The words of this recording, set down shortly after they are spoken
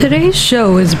Today's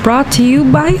show is brought to you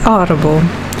by Audible.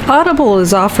 Audible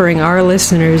is offering our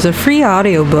listeners a free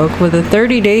audiobook with a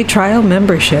 30-day trial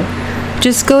membership.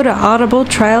 Just go to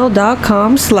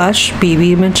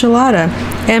audibletrial.com/bbmichelada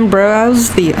and browse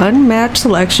the unmatched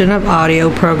selection of audio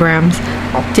programs.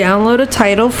 Download a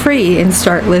title free and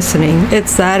start listening.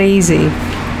 It's that easy.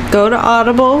 Go to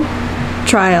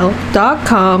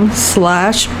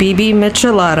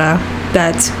audibletrial.com/bbmichelada.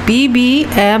 That's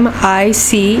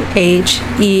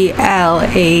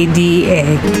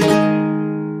BBMICHELADA.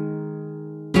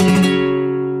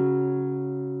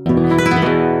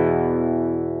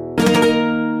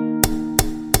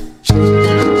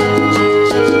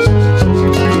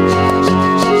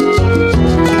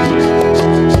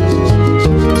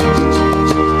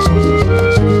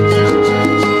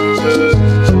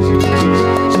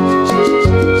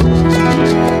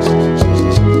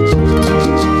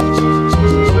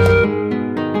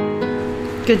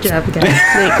 Good job,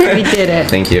 guys. We did it.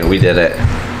 Thank you. We did it.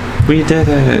 We did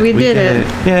it. We did it.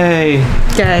 Yay.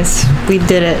 Guys, we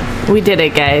did it. We did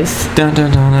it, guys. Dun,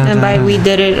 dun, dun, dun, And by we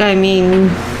did it, I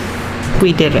mean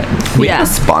we did it. we have a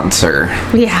sponsor.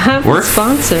 We have We're a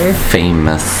sponsor.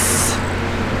 Famous.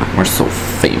 We're so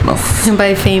famous. And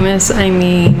by famous, I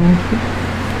mean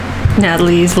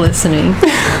Natalie's listening.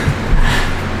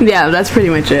 Yeah, that's pretty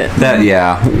much it.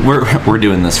 We're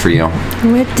doing this for you.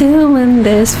 We're doing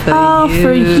this for All you.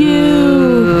 for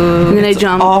you. And then I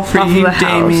jump All for off you, of the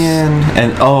house. Damien.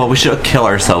 And we should kill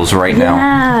ourselves right now.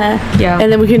 Yeah. Yeah.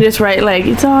 And then we can just write like,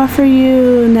 it's all for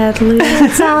you, Natalie.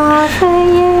 It's all for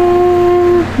you.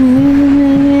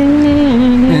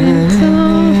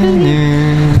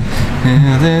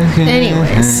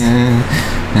 Anyways.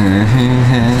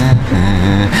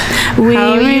 We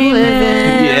How you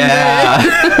living? Yeah.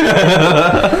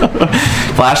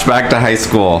 Flashback to high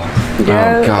school.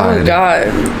 Yeah. Oh God. Oh God.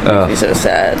 Ugh. Be so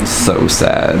sad. So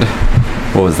sad.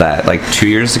 What was that? Like 2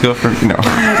 years ago? No.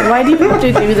 Why do you have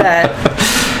to do that?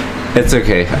 It's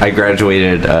okay. I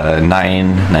graduated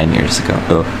 9 years ago.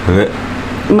 Oh.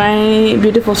 My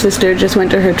beautiful sister just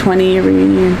went to her 20-year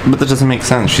reunion. But that doesn't make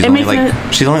sense. She's It only makes like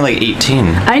no- she's only like 18.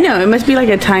 I know, it must be like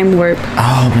a time warp.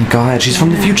 Oh my God, she's from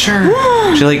the future.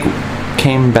 She like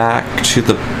came back to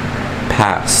the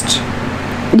past.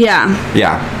 Yeah.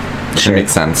 Yeah. Sure. It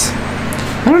makes sense.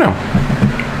 I don't know.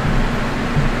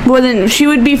 Well, then she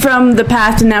would be from the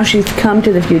past and now she's come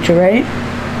to the future, right?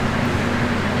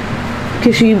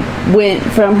 Because she went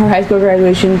from her high school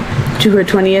graduation to her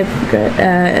 20th.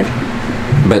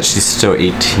 But she's still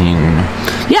 18.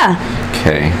 Yeah.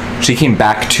 Okay. She came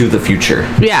back to the future.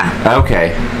 Yeah.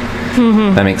 Okay.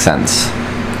 That makes sense.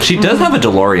 She does have a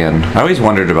DeLorean. I always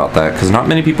wondered about that because not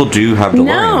many people do have DeLoreans.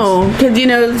 No, because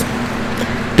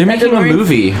They're making a DeLorean?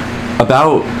 movie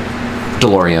about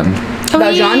DeLorean.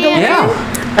 about John DeLorean. Yeah.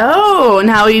 Oh, and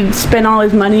how he spent all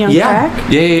his money on Yeah.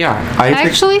 crack. Yeah. I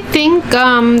actually think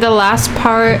the last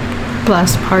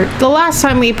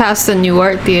time we passed the New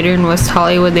Art Theater in West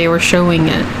Hollywood, they were showing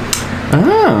it.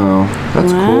 Oh,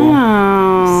 that's cool.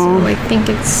 Wow. So I think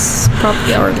it's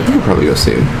probably already. I'll probably go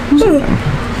see it.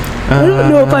 I don't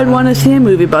know if I'd want to see a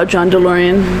movie about John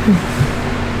DeLorean.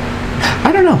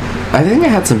 I don't know. I think it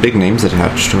had some big names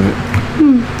attached to it.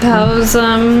 How's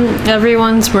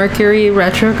everyone's Mercury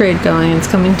retrograde going? It's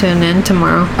coming to an end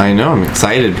tomorrow. I know. I'm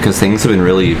excited because things have been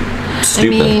really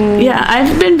stupid. I mean, Yeah,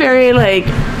 I've been very like,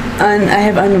 I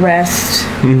have unrest.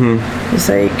 It's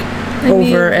like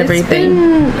over everything.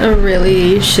 It's been a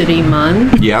really shitty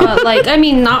month. Yeah. But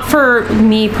not for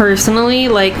me personally.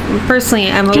 Like,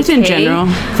 personally, I'm okay. Just in general.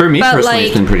 For me But, personally,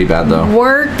 it's been pretty bad though.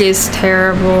 Work is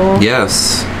terrible.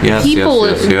 Yes. People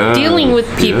dealing with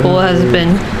people has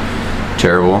been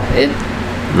terrible.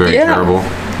 Very yeah. terrible.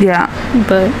 Yeah.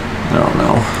 but I don't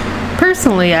know.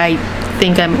 personally I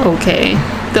think I'm okay.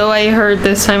 Though I heard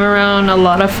this time around a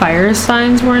lot of fire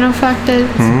signs weren't affected.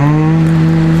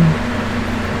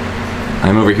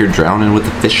 I'm over here drowning with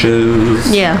the fishes.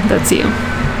 Yeah, that's you.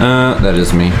 That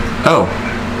is me. Oh,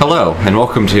 hello and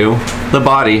welcome to The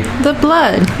Body. The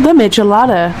blood. The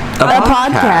Michelada. A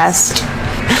podcast.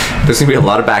 There's gonna be a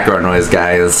lot of background noise,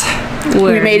 guys.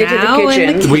 We're made it to the now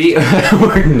in kitchen.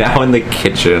 We're now in the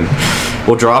kitchen.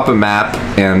 We'll draw up a map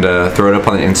and throw it up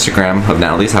on the Instagram of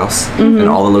Natalie's house and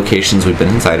all the locations we've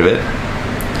been inside of it.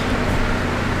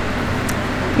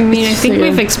 I think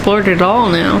we've explored it all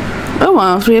now. Oh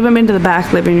well, so we haven't been to the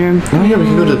back living room. Oh yeah, we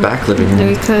can go to the back living room.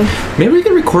 We could. Maybe we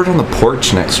can record on the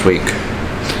porch next week.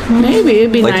 Maybe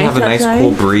it'd be Like nice to have a nice outside.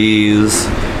 cool breeze.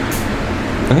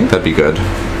 I think that'd be good.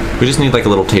 We just need like a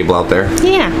little table out there.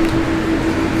 Yeah.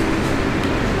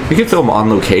 We could film on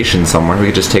location somewhere. We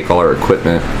could just take all our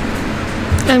equipment.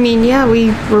 I mean, yeah,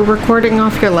 we're recording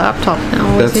off your laptop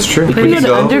now. That's true. We We go could to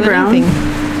go Underground.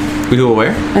 We go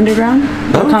where? Underground?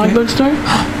 Oh, The comic okay. book store?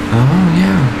 Oh,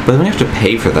 yeah. But then we have to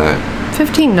pay for that.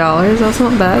 $15. That's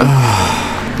not bad.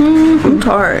 I'm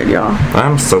tired, y'all.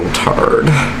 I'm so tired.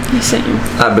 Same.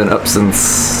 I've been up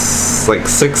since like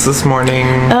 6 this morning.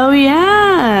 Oh,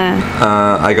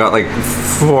 yeah. I got like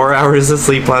 4 hours of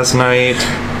sleep last night.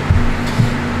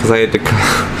 Because I had to...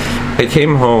 I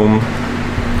came home.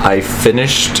 I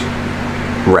finished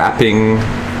wrapping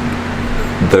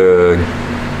the...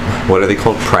 What are they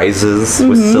called? Prizes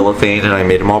with cellophane, and I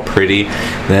made them all pretty.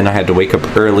 Then I had to wake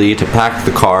up early to pack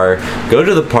the car, go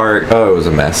to the park. Oh, it was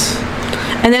a mess.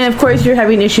 And then, of course, you're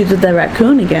having issues with the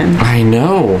raccoon again. I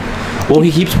know. Well,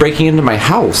 he keeps breaking into my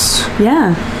house.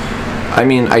 Yeah. I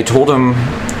mean, I told him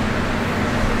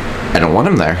I don't want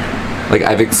him there. Like,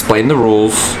 I've explained the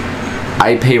rules.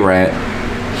 I pay rent.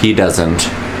 He doesn't.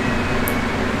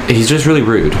 He's just really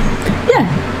rude.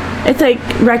 Yeah. It's like,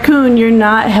 raccoon, you're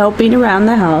not helping around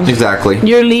the house. Exactly.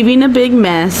 You're leaving a big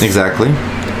mess. Exactly.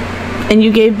 And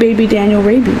you gave baby Daniel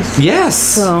rabies. Yes.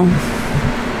 So,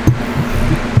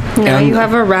 Now And- you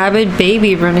have a rabid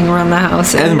baby running around the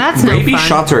house, and that's no rabies fun.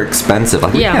 shots are expensive.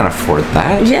 Like, we Yeah. can't afford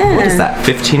that. Yeah. What is that,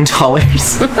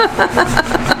 $15?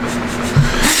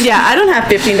 yeah, I don't have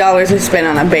 $15 to spend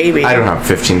on a baby. I don't have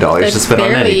 $15 to I spend on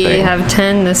barely anything. have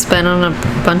 10 to spend on a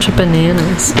bunch of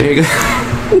bananas. There you go.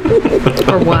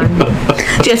 Or one.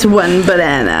 Just one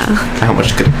banana. How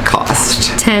much could it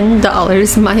cost?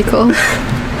 $10, Michael.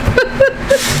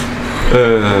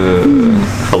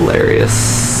 Hilarious.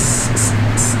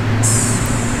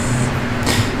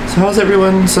 So how's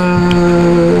everyone's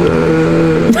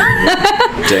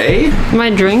day? My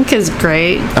drink is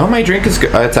great. Oh, my drink is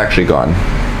it's actually gone.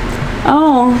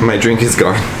 Oh, My drink is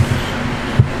gone.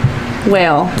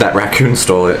 well. That raccoon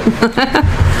stole it.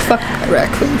 Fuck that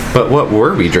raccoon. But what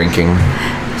were we drinking?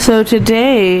 So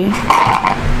today,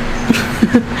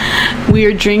 we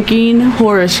are drinking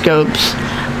horoscopes.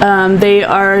 They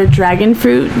are dragon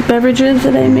fruit beverages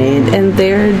that I made, and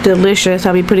they're delicious.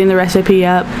 I'll be putting the recipe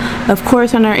up, of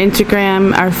course, on our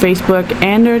Instagram, our Facebook,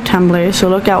 and our Tumblr, so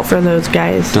look out for those,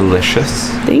 guys. Delicious.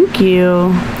 Thank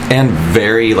you. And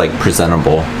very, like,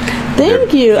 presentable.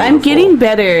 Thank They're you. I'm beautiful. getting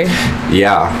better.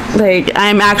 Yeah. Like,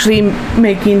 I'm actually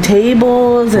making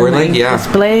tables and We're like, yeah.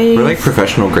 displays. We're like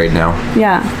professional grade now.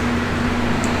 Yeah.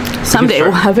 Someday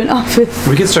start- we'll have an office.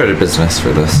 We could start a business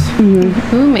for this.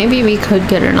 Ooh, maybe we could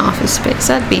get an office space.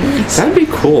 That'd be nice. That'd be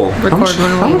cool. Record how much, when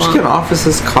how we much want. can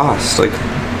offices cost? Like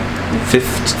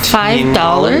 $15?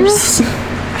 $5?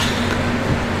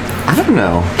 I don't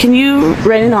know. Can you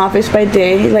rent an office by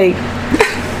day? Like,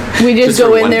 we just Just go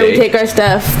for in one there, we day? take our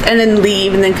stuff, and then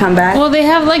leave, and then come back. Well, they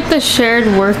have like the shared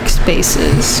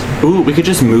workspaces. Ooh, we could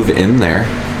just move in there.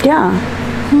 Yeah.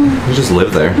 We just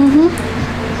live there.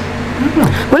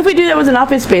 What if we do that with an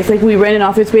office space? Like, we rent an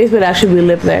office space, but actually we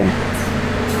live there.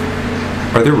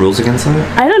 Are there rules against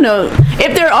that? I don't know.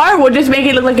 If there are, we'll just make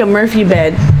it look like a Murphy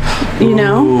bed. You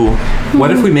know? Ooh. What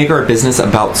if we make our business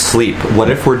about sleep? What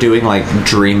if we're doing like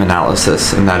dream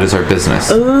analysis and that is our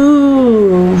business?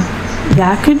 Ooh.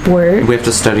 That could work. We have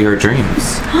to study our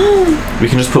dreams. We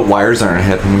can just put wires on our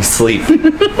head when we sleep.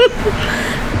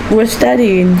 We're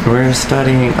studying. We're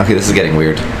studying. Okay, this is getting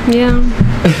weird. Yeah.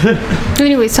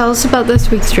 Anyways, tell us about this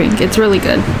week's drink. It's really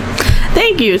good.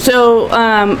 Thank you. So,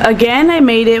 again, I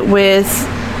made it with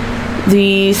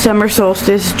the Summer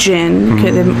Solstice Gin,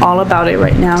 because I'm all about it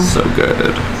right now. So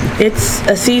good. It's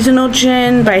a seasonal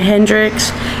gin by Hendrix.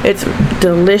 It's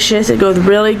delicious. It goes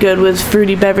really good with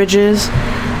fruity beverages.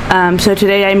 So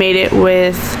today I made it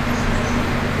with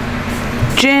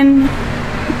gin,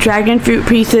 dragon fruit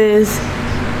pieces,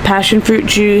 passion fruit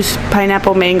juice,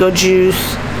 pineapple mango juice,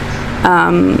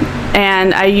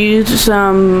 and I used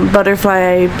some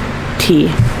butterfly tea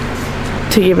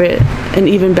to give it an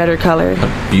even better color.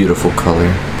 Beautiful color.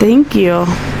 Thank you.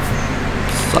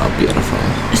 So beautiful.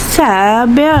 So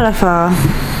beautiful.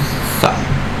 So.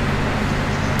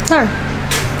 Sorry.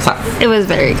 So. It was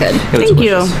very good. It was Thank you.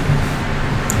 delicious.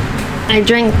 I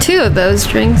drank 2 of those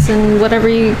drinks and whatever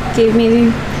you gave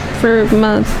me for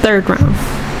my third round.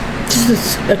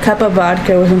 Just a cup of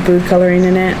vodka with some food coloring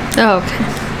in it. Oh,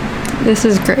 okay. This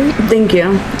is great. Thank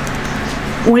you.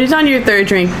 When it's on your third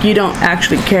drink, you don't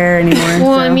actually care anymore.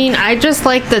 Well, so. I mean, I just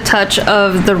like the touch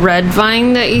of the red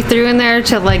vine that you threw in there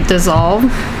to like dissolve.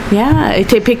 Yeah, it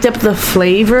picked up the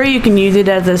flavor. You can use it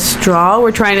as a straw.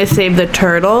 We're trying to save the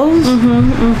turtles.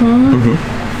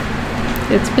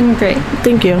 It's been great.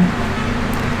 Thank you.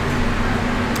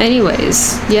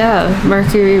 Anyways, yeah,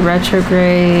 Mercury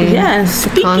retrograde. Yes.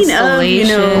 Speaking of,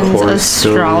 Constellations, Horoscope.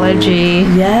 astrology.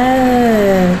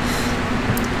 Yes.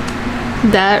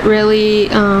 that really,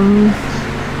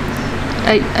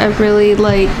 I really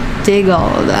like dig all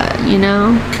of that, you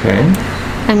know? Okay.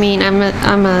 I mean,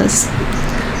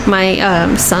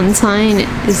 my sun sign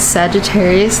is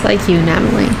Sagittarius, like you,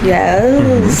 Natalie.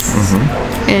 Yes.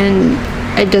 And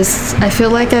I feel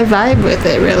like I vibe with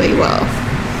it really well.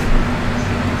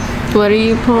 What are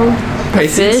you, Paul?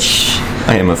 Pisces. Fish?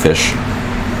 I am a fish.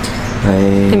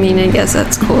 I mean, I guess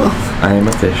that's cool. I am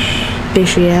a fish.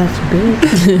 Fishy ass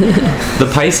bitch. The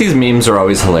Pisces memes are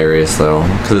always hilarious though,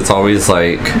 because it's always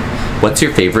like, what's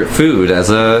your favorite food as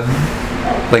a,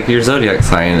 like your zodiac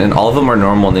sign, and all of them are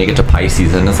normal, and then you get to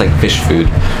Pisces and it's like fish food,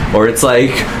 or it's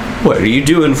like, what are you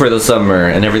doing for the summer,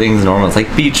 and everything's normal. It's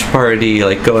like beach party,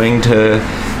 like going to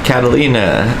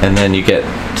Catalina, and then you get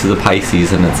to the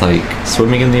Pisces and it's like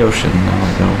swimming in the ocean.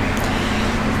 Oh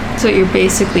no. So you're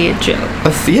basically a joke.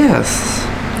 Yes,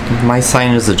 my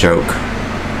sign is a joke.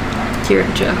 You're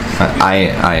a joke.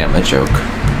 I am a joke.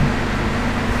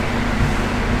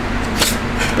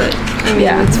 But, I mean,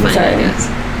 Yeah, it's fine, sorry. I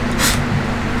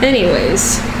guess.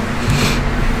 Anyways.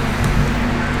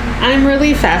 I'm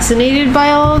really fascinated by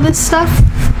all of this stuff.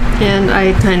 And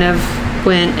I kind of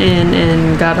went in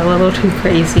and got a little too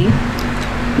crazy.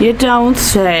 You don't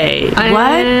say. What?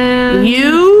 am-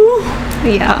 You?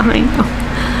 Yeah, I know.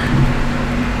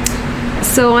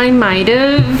 So I might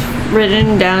have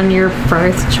written down your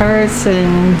birth charts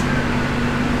and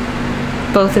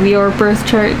both of your birth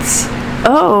charts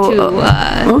Oh.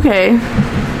 to Okay.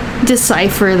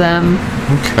 decipher them.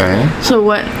 Okay. So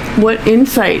what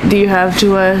insight do you have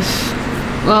to us?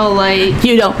 Well, like,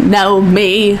 You don't know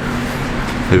me.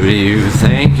 Who do you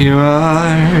think you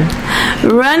are?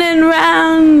 Running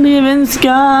round, leaving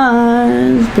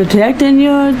scars, protecting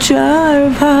your jar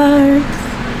of hearts,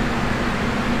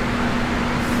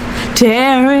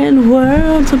 tearing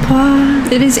worlds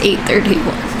apart. it is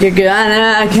 8:31. You're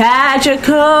gonna catch a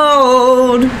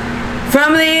cold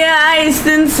from the ice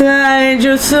inside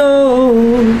your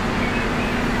soul.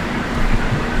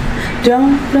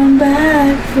 Don't come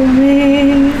back for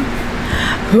me.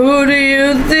 Who do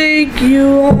you think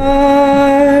you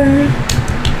are?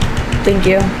 Thank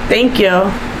you. Thank you.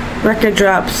 Record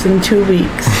drops in 2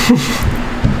 weeks.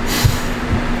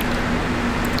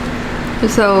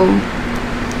 So,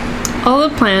 all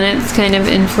the planets kind of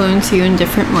influence you in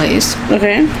different ways.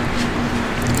 Okay.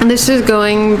 And this is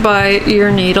going by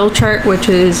your natal chart, which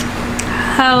is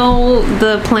how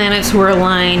the planets were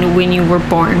aligned when you were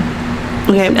born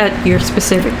Okay. at your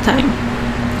specific time.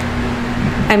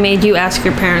 I made you ask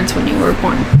your parents when you were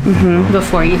born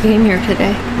before you came here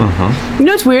today. You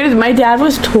know what's weird is my dad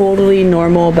was totally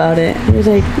normal about it. He was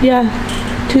like, yeah,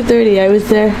 2:30, I was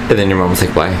there. And then your mom was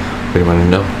like, why? What do you want to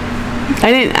know?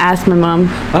 I didn't ask my mom.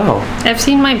 Oh. I've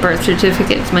seen my birth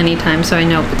certificates many times, so I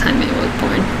know what time I was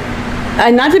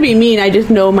born. Not to be mean, I just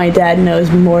know my dad knows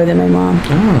more than my mom.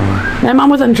 Oh. My mom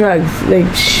was on drugs. Like,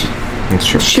 That's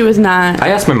true. she was not. I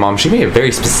asked my mom, she made a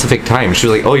very specific time. She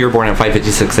was like, oh, you were born at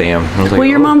 5:56 a.m. I was like, Well,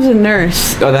 your oh. mom's a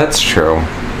nurse. Oh, that's true.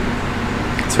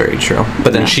 It's very true.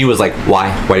 But then she was like, why?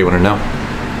 Why do you want to know?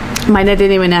 My dad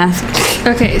didn't even ask.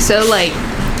 Okay, so like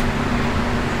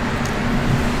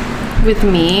with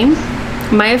me,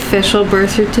 my official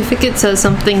birth certificate says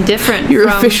something different Your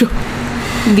from official.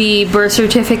 the birth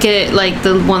certificate, like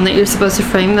the one that you're supposed to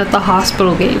frame that the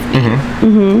hospital gave me.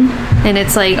 And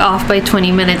it's like off by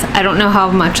 20 minutes. I don't know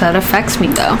how much that affects me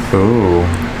though. Ooh.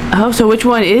 Oh, so which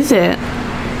one is it?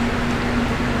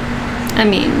 I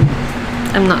mean,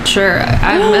 I'm not sure.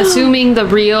 I'm assuming the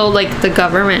real, like the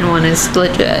government one is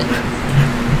legit.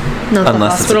 Not the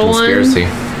Unless it's a hospital conspiracy.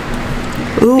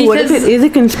 Ooh, what if Because- it is a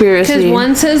conspiracy? Because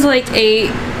one says like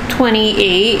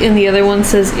 8:28 and the other one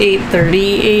says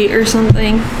 8:38 or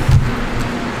something.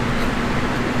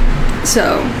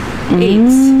 So,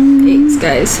 eights,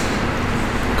 guys.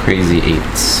 Crazy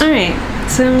eights. All right.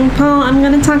 So, Paul, I'm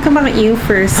going to talk about you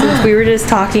first since we were just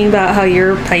talking about how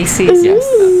you're Pisces. Yes.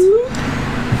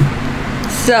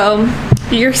 So,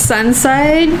 your sun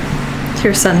side.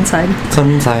 Your sun side.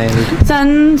 Sunside.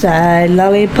 Sunside,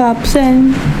 lollipops,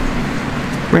 and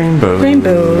Rainbows.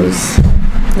 rainbows.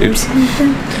 Oops.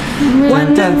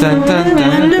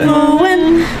 Wonderful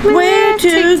when we're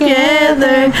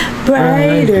together,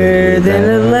 brighter than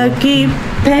a lucky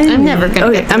penny. I'm never gonna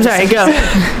Okay, get to I'm this. sorry.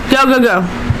 Go, go.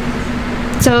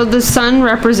 So, the sun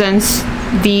represents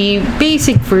the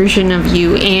basic version of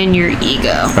you and your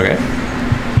ego. Okay.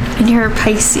 And you're a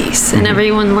Pisces, and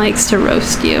everyone likes to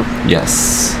roast you,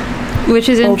 Yes. which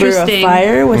is Over a interesting.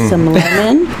 fire with some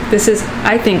lemon.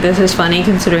 I think this is funny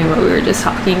considering what we were just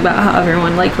talking about, how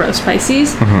everyone like roast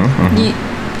Pisces.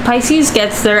 Pisces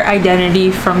gets their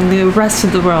identity from the rest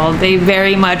of the world. They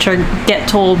very much get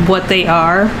told what they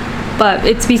are, but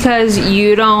it's because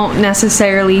you don't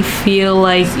necessarily feel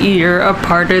like you're a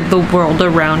part of the world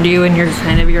around you and you're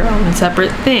kind of your own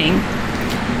separate thing.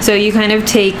 So you kind of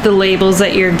take the labels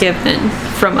that you're given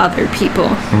from other people.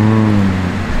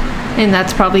 And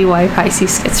that's probably why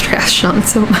Pisces gets trashed on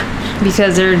so much.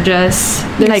 Because they're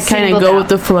like kind of go with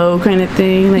the flow kind of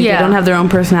thing. Like they don't have their own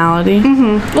personality.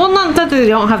 Well, not that they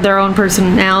don't have their own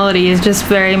personality. It's just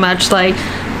very much like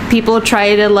people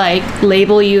try to like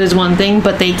label you as one thing,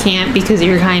 but they can't because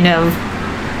you're kind of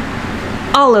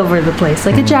all over the place.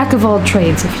 Like a jack of all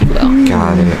trades, if you will.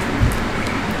 Got it.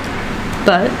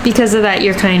 But because of that,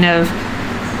 you're kind of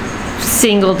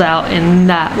singled out in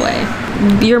that way.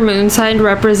 Your moon sign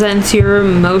represents your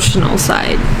emotional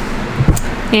side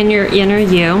and your inner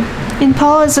you. And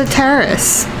Paul is a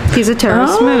Taurus. He's a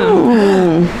Taurus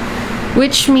moon.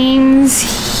 Which means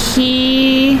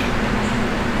he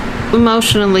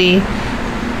emotionally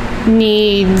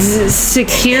needs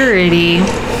security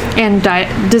and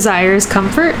desires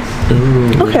comfort.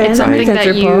 Okay, it's something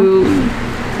that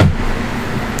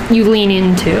you lean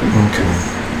into. Okay.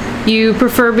 You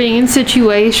prefer being in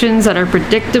situations that are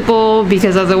predictable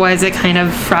because otherwise it kind of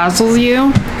frazzles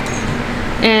you.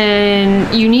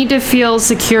 And you need to feel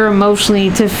secure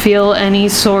emotionally to feel any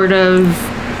sort of,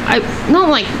 not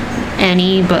like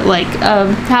any, but like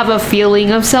have a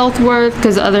feeling of self-worth,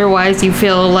 because otherwise you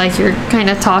feel like you're kind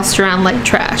of tossed around like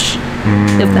trash,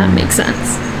 if that makes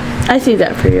sense. I see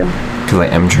that for you. Because I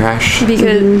am trash?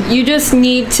 Because you just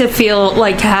need to feel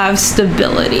like have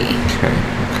stability. Okay.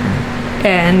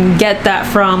 And get that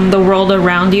from the world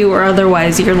around you, or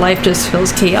otherwise your life just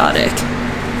feels chaotic.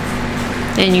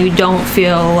 And you don't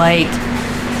feel like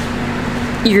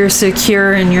you're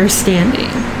secure in your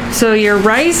standing. So your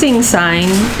rising sign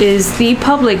is the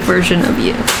public version of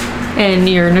you. And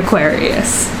you're an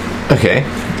Aquarius. Okay.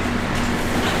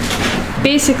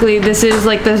 Basically, this is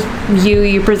like the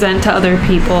you present to other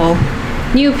people.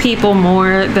 New people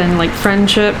more than like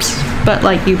friendships, but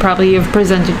like you probably have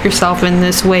presented yourself in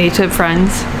this way to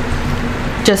friends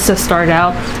just to start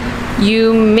out.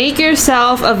 You make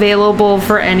yourself available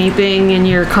for anything, and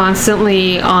you're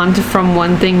constantly on from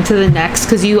one thing to the next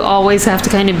because you always have to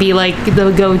kind of be like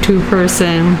the go-to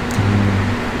person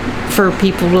for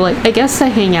people to like, I guess, to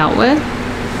hang out with.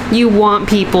 You want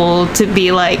people to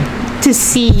be like, to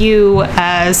see you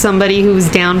as somebody who's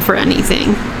down for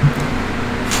anything.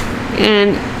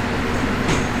 And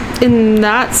in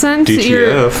that sense,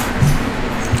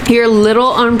 you're a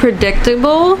little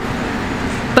unpredictable,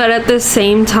 but at the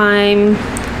same time,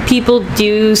 people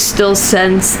do still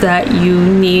sense that you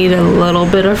need a little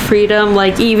bit of freedom.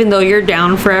 Like, even though you're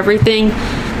down for everything,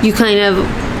 you kind of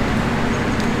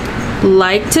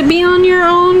like to be on your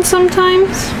own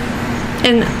sometimes.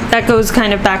 And that goes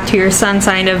kind of back to your sun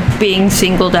sign of being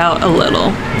singled out a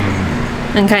little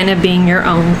and kind of being your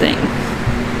own thing.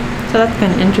 So that's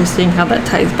kind of interesting how that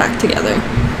ties back together.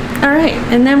 All right,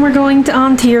 and then we're going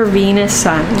on to your Venus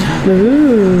sign.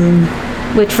 Ooh.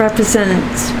 Which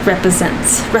represents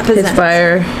His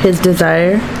fire, his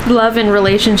desire. love and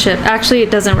relationship. Actually,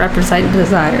 it doesn't represent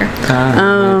desire.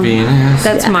 Venus.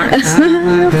 That's Mars.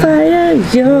 Fire,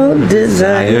 your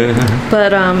desire.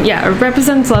 But yeah, it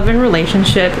represents love and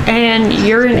relationship. And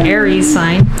you're an Aries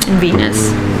sign in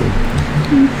Venus.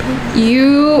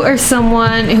 You are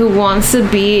someone who wants to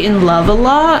be in love a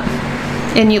lot,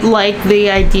 and you like the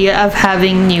idea of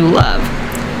having new love.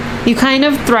 You kind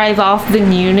of thrive off the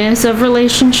newness of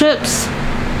relationships.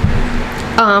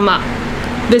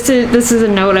 This is a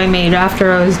note I made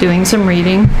after I was doing some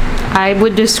reading. I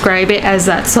would describe it as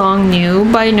that song "New"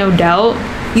 by No Doubt.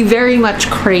 You very much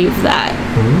crave that.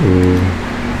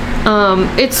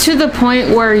 It's to the point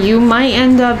where you might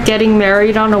end up getting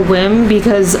married on a whim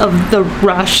because of the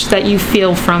rush that you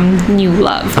feel from new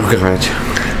love. Oh, God.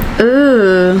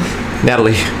 Ooh.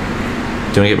 Natalie, do you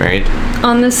want to get married?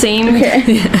 On the same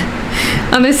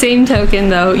on the same token,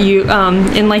 though, you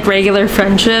in like regular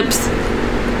friendships,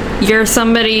 you're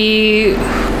somebody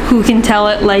who can tell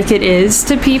it like it is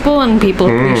to people, and people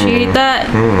appreciate that,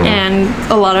 and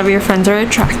a lot of your friends are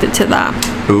attracted to that.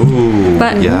 Ooh,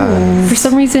 But for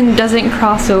some reason, doesn't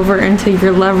cross over into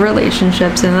your love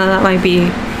relationships, and that might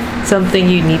be something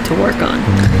you need to work on.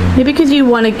 Maybe because you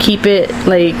want to keep it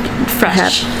like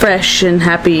fresh and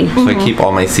happy. So I keep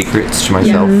all my secrets to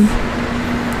myself.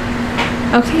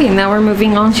 Okay, now we're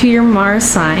moving on to your Mars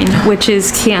sign, which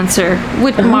is Cancer.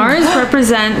 Mars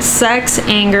represents sex,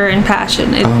 anger, and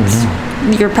passion.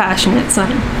 It's your passionate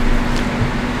sign.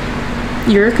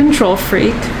 You're a control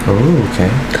freak. Oh, okay.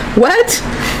 What?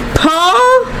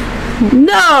 Paul?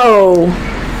 No.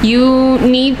 You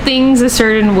need things a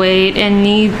certain way and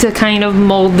need to kind of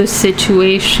mold the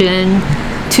situation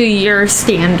to your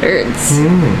standards.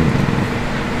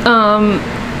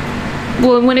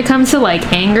 Well, when it comes to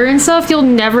like anger and stuff, you'll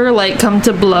never like come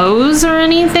to blows or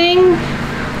anything.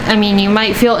 I mean, you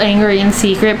might feel angry in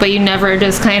secret, but you never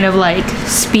just kind of like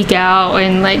speak out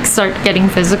and like start getting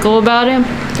physical about it.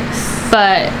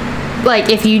 But like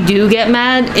if you do get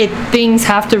mad, things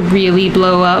have to really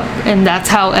blow up, and that's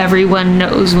how everyone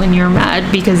knows when you're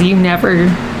mad, because you never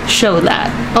show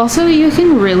that. Also, you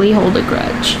can really hold a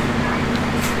grudge.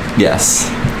 Yes.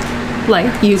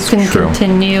 Like you can True.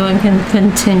 continue and can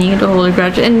continue to hold a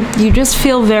grudge, and you just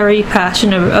feel very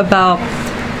passionate about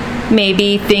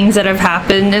maybe things that have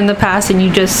happened in the past, and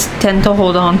you just tend to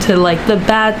hold on to like the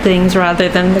bad things rather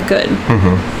than the good.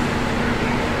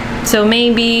 So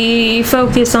maybe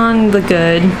focus on the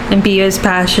good and be as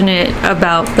passionate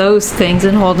about those things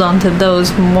and hold on to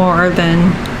those more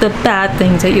than the bad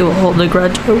things that you will hold a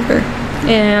grudge over.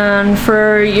 And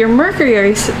for your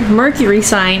Mercury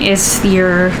sign is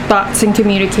your thoughts and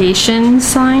communication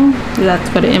sign. That's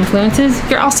what it influences.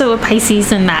 You're also a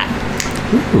Pisces in that.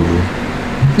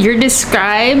 You're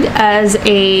described as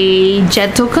a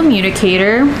gentle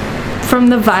communicator. From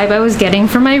the vibe I was getting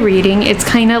from my reading, it's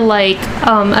kind of like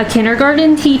a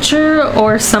kindergarten teacher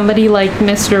or somebody like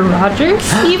Mr. Rogers,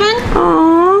 even.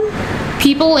 Aww.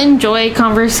 People enjoy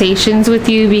conversations with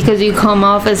you because you come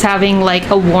off as having like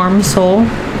a warm soul.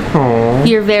 Aww.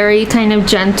 You're very kind of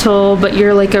gentle, but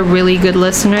you're like a really good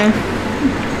listener.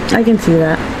 I can see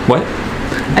that. What?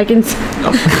 I can see.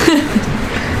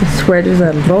 I swear to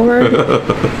the Lord.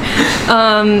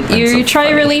 You so try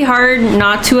funny. really hard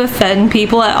not to offend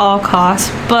people at all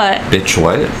costs, but Bitch,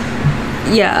 what?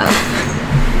 yeah.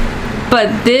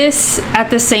 But this, at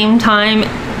the same time,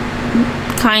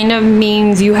 kind of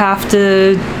means you have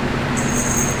to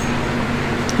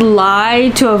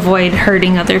lie to avoid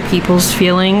hurting other people's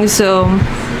feelings. So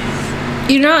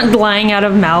you're not lying out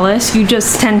of malice. You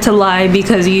just tend to lie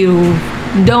because you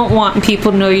don't want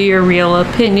people to know your real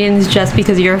opinions, just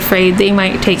because you're afraid they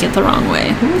might take it the wrong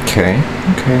way. Okay.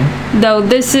 Though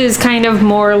this is kind of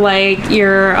more like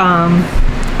your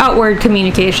outward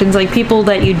communications, like people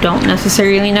that you don't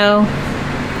necessarily know.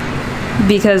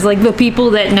 Because like the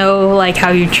people that know like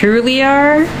how you truly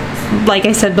are, like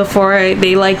I said before,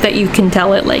 they like that you can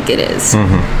tell it like it is.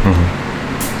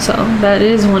 So that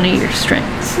is one of your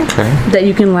strengths. Okay. That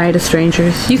you can lie to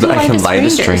strangers. You can I can lie to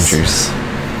strangers. strangers.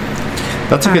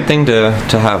 That's a good thing to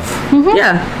have.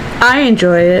 Yeah, I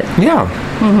enjoy it. Yeah.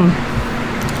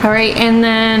 All right, and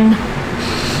then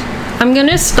I'm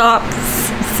gonna stop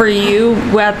for you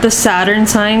at the Saturn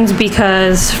signs,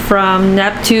 because from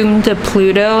Neptune to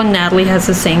Pluto, Natalie has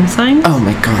the same sign. Oh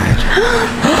my god.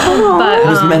 But It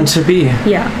was meant to be.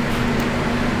 yeah,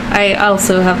 I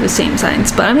also have the same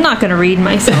signs, but I'm not gonna read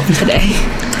myself today.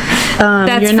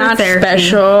 That's You're for not therapy.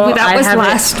 special. That I was have it-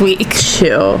 last week.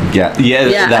 Chill. Yeah,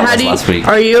 that how was do you, last week.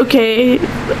 Are you okay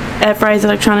at Fry's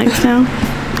Electronics now?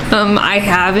 I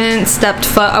haven't stepped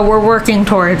foot. We're working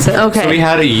towards it. Okay. So we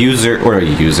had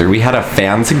we had a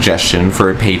fan suggestion for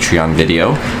a Patreon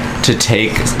video to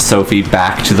take Sophie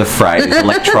back to the Fry's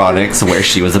Electronics where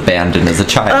she was abandoned as a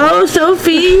child. Oh,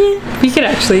 Sophie. We could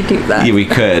actually do that. Yeah, we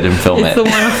could and film It's it. the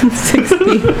one on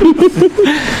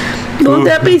 60. Won't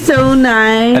that be so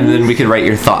nice? And then we could write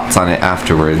your thoughts on it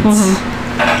afterwards.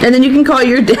 And then you can call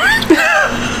your dad.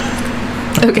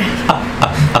 Okay.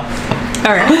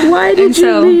 All right. Why did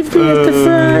you leave me at the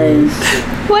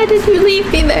Fry's? Why did you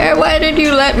leave me there? Why did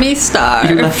you let me starve?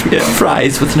 You left me at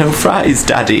Fry's with no fries,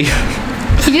 Daddy.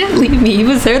 He didn't leave me. He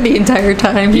was there the entire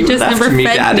time. He You just left never me,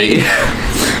 fed Daddy. me.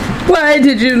 Why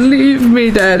did you leave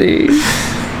me, Daddy?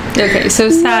 Okay, so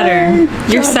Saturn,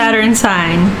 your Saturn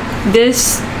sign.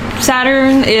 This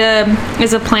Saturn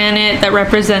is a planet that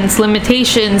represents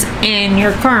limitations in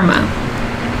your karma.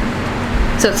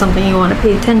 So it's something you want to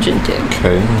pay attention to.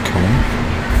 Okay.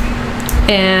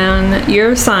 And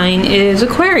your sign is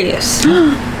Aquarius.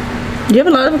 You have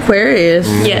a lot of Aquarius.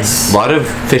 Yes. A lot of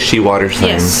fishy water signs.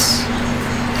 Yes.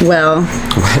 Well,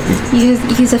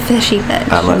 He's a fishy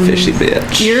bitch. I'm a fishy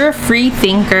bitch. You're a free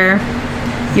thinker.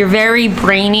 You're very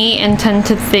brainy and tend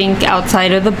to think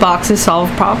outside of the box to solve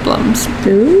problems.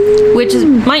 ooh. Which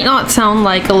might not sound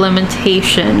like a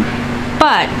limitation,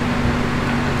 but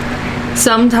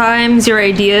sometimes your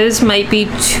ideas might be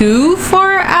too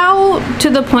far out to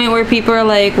the point where people are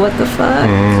like, what the fuck?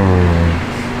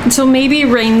 So maybe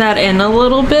rein that in a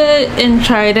little bit and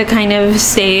try to kind of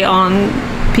stay on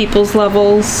people's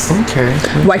levels, Okay.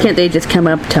 Why can't they just come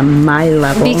up to my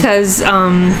level? because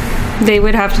they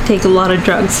would have to take a lot of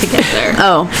drugs to get there.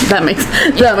 Oh, that makes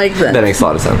sense. That makes a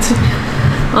lot of sense.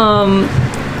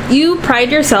 You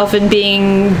pride yourself in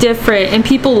being different, and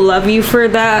people love you for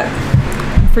that,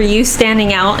 for you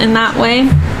standing out in that way.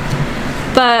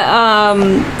 But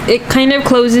it kind of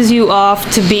closes you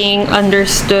off to being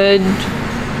understood,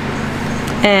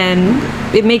 and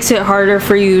it makes it harder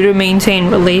for you to maintain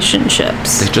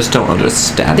relationships. They just don't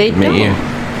understand They me. don't.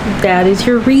 That is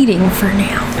your reading for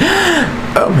now.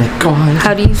 Oh my god.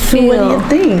 How do you feel? What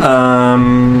do you think?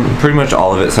 Pretty much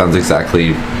all of it sounds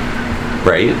exactly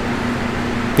right.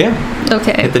 Yeah.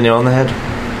 Okay. Hit the nail on the head.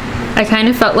 I kind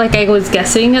of felt like I was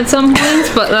guessing at some points,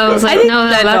 but I was like, didn't no,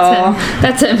 at all.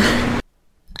 that's him.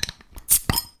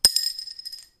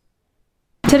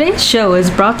 Today's show is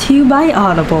brought to you by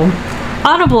Audible.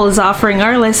 Audible is offering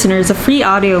our listeners a free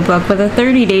audiobook with a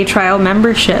 30-day trial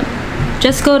membership.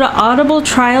 Just go to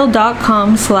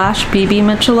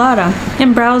audibletrial.com/bbmichelada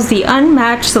and browse the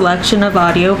unmatched selection of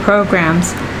audio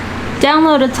programs.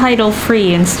 Download a title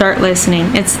free and start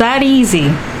listening. It's that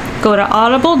easy. Go to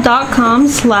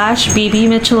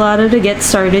audible.com/bbmichelada to get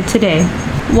started today.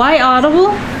 Why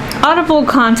Audible? Audible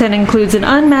content includes an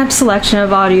unmatched selection of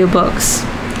audiobooks,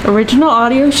 original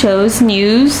audio shows,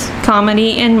 news,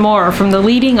 comedy, and more from the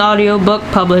leading audiobook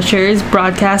publishers,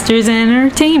 broadcasters, and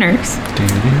entertainers.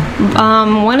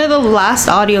 One of the last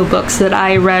audiobooks that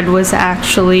I read was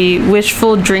actually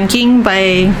Wishful Drinking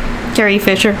by Carrie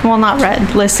Fisher. Well, not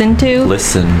read, listened to.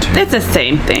 Listen to. It's the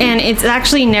same thing. And it's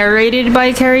actually narrated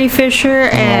by Carrie Fisher,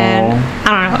 and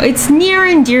I don't know, it's near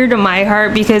and dear to my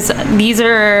heart because these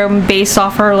are based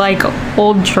off her like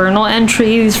old journal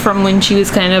entries from when she was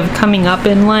kind of coming up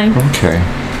in life. Okay.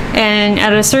 And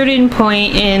at a certain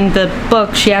point in the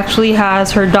book, she actually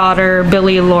has her daughter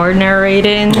Billie Lourd narrate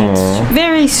it, and it's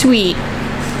very sweet.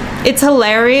 It's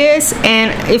hilarious,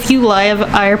 and if you love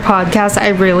our podcast, I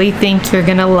really think you're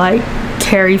gonna like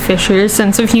Carrie Fisher's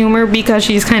sense of humor because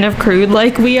she's kind of crude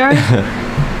like we are.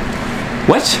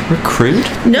 What? We're crude?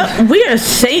 No, we are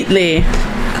saintly.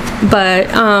 But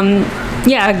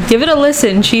yeah, give it a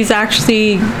listen. She's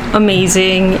actually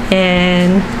amazing,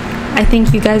 and I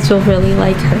think you guys will really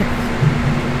like her.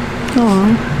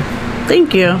 Aw.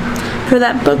 Thank you for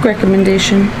that book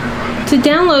recommendation. To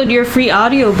download your free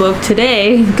audiobook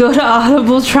today, go to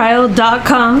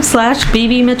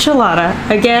audibletrial.com/bbmichelada.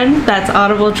 Again, that's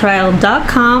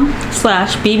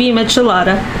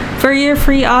audibletrial.com/bbmichelada for your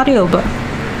free audiobook.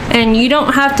 And you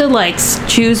don't have to like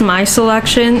choose my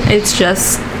selection. It's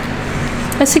just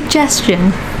a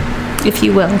suggestion, if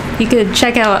you will. You could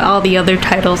check out all the other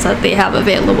titles that they have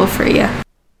available for you.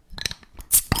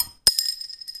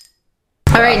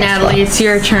 All right, Natalie, it's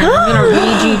your turn. I'm gonna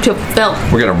read you to filth.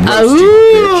 We're gonna roast you,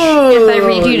 bitch. If I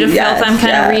read you to filth, I'm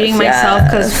kind of reading myself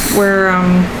because we're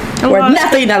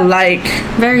nothing alike.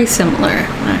 very similar,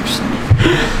 actually.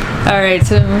 All right,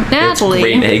 so It's Natalie,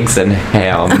 green eggs and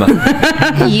ham.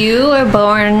 you were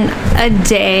born a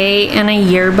day and a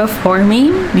year before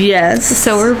me, Yes.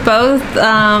 so we're both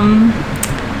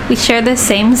we share the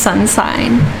same sun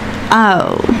sign.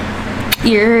 Oh.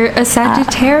 You're a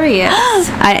Sagittarius,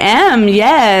 I am,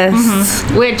 yes.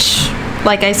 which,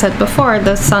 like I said before,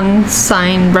 the sun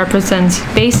sign represents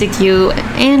basic you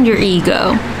and your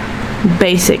ego.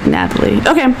 Basic Natalie.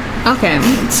 Okay. Okay,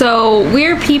 so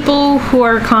we're people who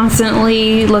are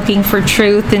constantly looking for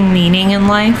truth and meaning in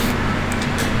life,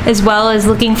 as well as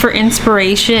looking for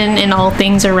inspiration in all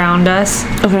things around us.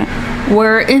 Okay.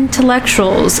 We're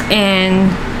intellectuals and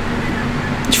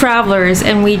travelers,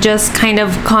 and we just kind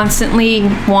of constantly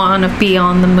want to be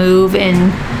on the move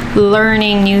and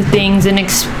learning new things and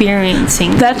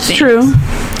experiencing That's new true. things.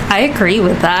 I agree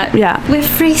with that. Yeah. We're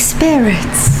free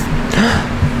spirits.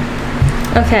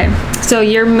 Okay, so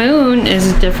your moon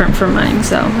is different from mine,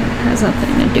 so it has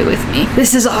nothing to do with me.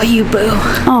 This is all you, boo.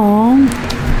 Oh.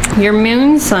 Your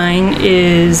moon sign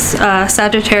is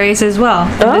Sagittarius as well.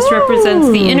 And this represents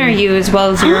the inner you as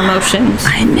well as your emotions.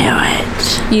 I knew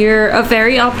it. You're a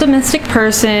very optimistic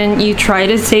person. You try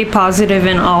to stay positive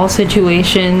in all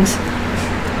situations.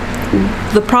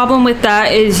 The problem with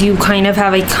that is you kind of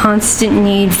have a constant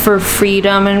need for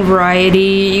freedom and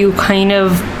variety. You kind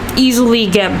of easily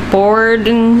get bored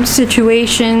in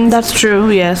situations. That's true,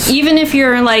 yes. Even if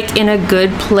you're like in a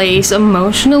good place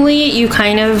emotionally, you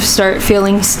kind of start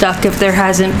feeling stuck if there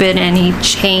hasn't been any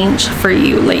change for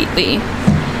you lately.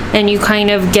 And you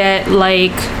kind of get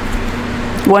like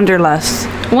Wanderlust.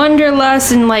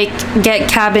 and like get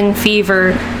cabin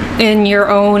fever in your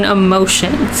own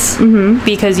emotions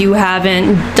because you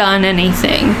haven't done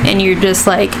anything and you're just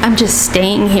like, I'm just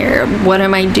staying here. What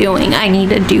am I doing? I need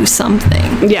to do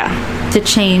something Yeah. to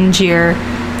change your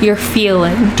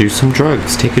feeling. Do some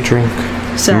drugs. Take a drink.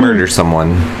 So Murder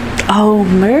someone. Oh,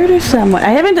 murder someone. I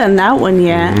haven't done that one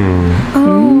yet.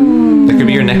 That could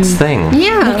be your next thing. That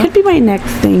yeah. could be my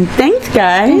next thing. Thanks,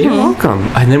 guys. You're welcome.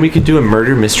 And then we could do a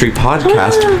murder mystery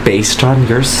podcast based on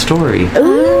your story.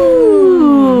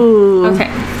 Ooh. Okay.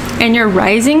 And your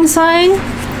rising sign,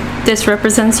 this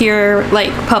represents your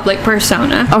like public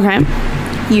persona. Okay.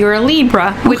 You're a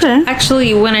Libra, which Okay.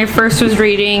 actually, when I first was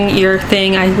reading your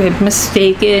thing, I had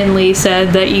mistakenly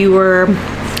said that you were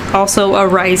also a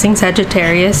rising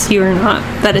Sagittarius. You are not.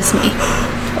 That is me.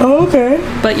 Oh, okay.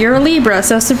 But you're a Libra,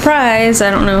 so surprise. I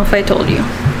don't know if I told you.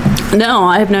 No,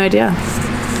 I have no idea.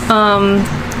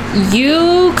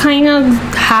 You kind of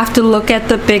have to look at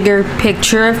the bigger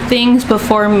picture of things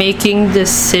before making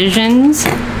decisions,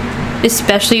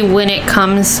 especially when it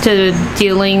comes to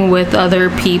dealing with other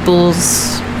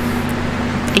people's,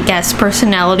 I guess,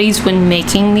 personalities when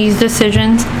making these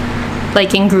decisions,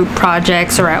 like in group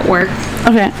projects or at work.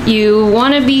 Okay. You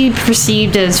want to be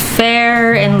perceived as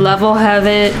fair and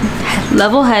level-headed,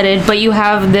 but you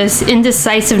have this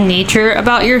indecisive nature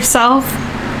about yourself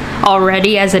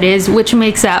already as it is, which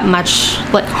makes that much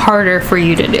like harder for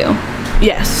you to do.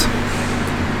 Yes.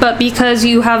 But because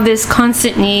you have this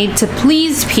constant need to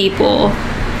please people,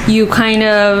 you kind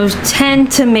of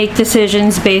tend to make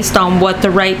decisions based on what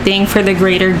the right thing for the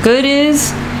greater good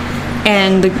is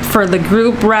and for the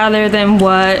group rather than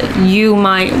what you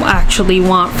might actually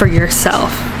want for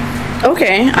yourself.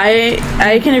 Okay.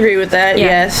 I can agree with that. Yeah.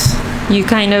 Yes. You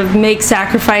kind of make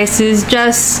sacrifices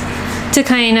just to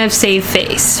kind of save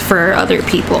face for other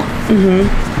people.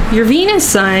 Mm-hmm. Your Venus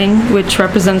sign, which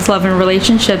represents love and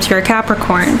relationships, you're a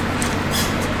Capricorn.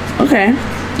 Okay.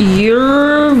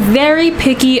 You're very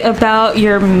picky about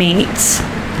your mates.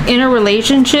 In a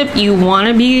relationship, you want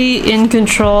to be in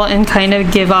control and kind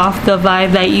of give off the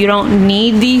vibe that you don't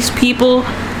need these people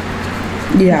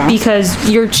Yeah. because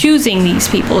you're choosing these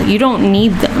people. You don't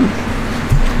need them.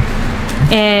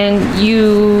 And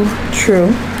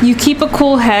True. you keep a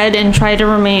cool head and try to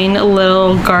remain a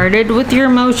little guarded with your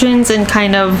emotions and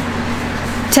kind of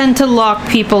tend to lock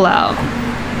people out.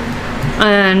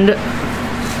 And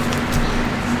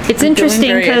it's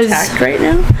interesting because attacked right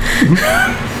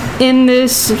now. in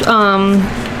this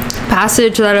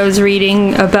passage that I was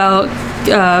reading about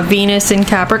Venus and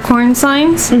Capricorn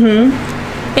signs,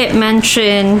 it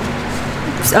mentioned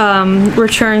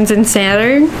returns in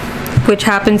Saturn, which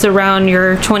happens around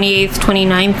your 28th,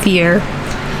 29th year.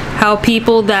 How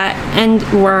people that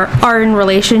are in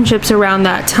relationships around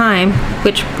that time,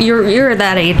 which you're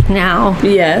that age now,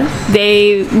 Yes.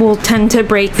 they will tend to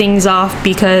break things off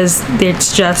because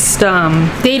it's just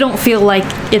they don't feel like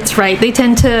it's right. They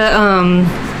tend to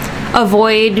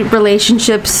avoid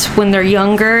relationships when they're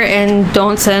younger and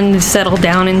don't tend to settle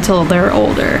down until they're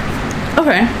older.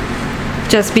 Okay.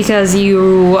 Just because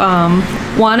you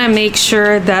want to make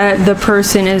sure that the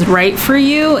person is right for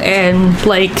you and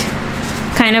like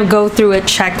kind of go through a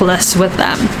checklist with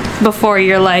them before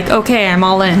you're like, okay, I'm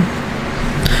all in.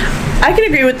 I can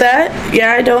agree with that.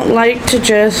 Yeah, I don't like to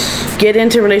just get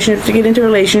into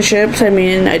relationships. I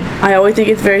mean, I always think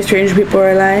it's very strange when people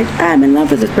are like, I'm in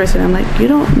love with this person. I'm like, you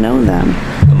don't know them.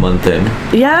 A month in.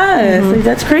 Yes, like,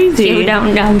 that's crazy. You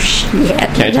don't know shit.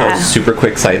 Can I tell Yeah. a super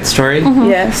quick side story?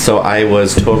 Yes. So I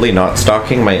was totally not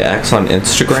stalking my ex on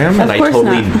Instagram, and I course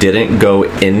totally not. didn't go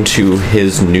into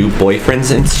his new boyfriend's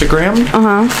Instagram.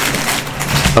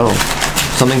 Oh,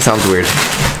 something sounds weird.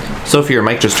 Sophie, your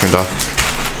mic just turned off.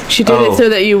 She did Oh. it so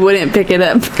that you wouldn't pick it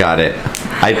up. Got it.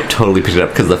 I totally picked it up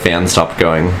because the fan stopped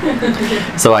going.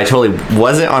 So I totally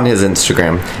wasn't on his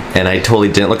Instagram, and I totally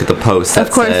didn't look at the post that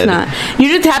Of course said, not. You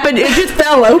just happened. It just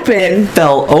fell open.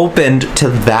 fell opened to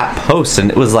that post, and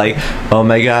it was like, oh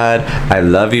my god, I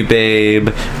love you, babe.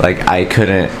 Like, I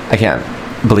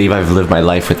can't believe I've lived my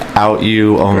life without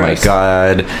you. Oh my Gross.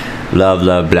 god. Love,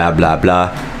 blah, blah, blah.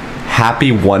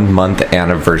 Happy 1 month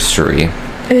anniversary.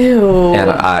 Ew. And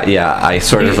I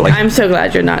sort of like, I'm so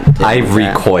glad you're not. I doing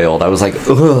that. recoiled. I was like,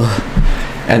 ugh.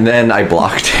 And then I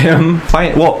blocked him.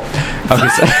 Fine. Well, okay,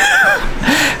 so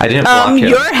I didn't block him.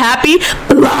 You're happy?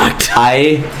 Blocked.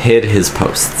 I hid his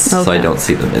posts, so I Okay. don't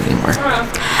see them anymore.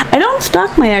 I don't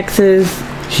stalk my exes.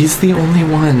 He's the only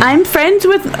one. I'm friends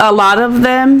with a lot of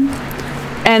them.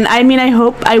 And I mean,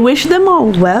 I wish them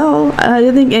all well. I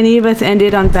don't think any of us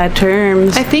ended on bad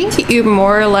terms. I think you're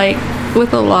more like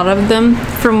with a lot of them,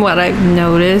 from what I've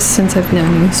noticed since I've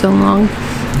known you so long.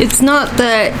 It's not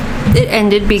that it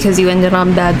ended because you ended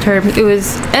on bad terms. It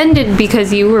was ended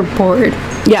because you were bored.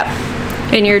 Yeah.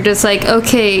 And you're just like,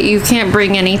 okay, you can't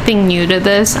bring anything new to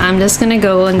this. I'm just gonna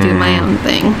go and do my own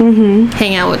thing. Mm-hmm.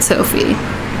 Hang out with Sophie.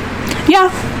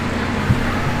 Yeah.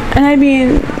 And I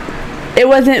mean, it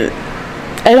wasn't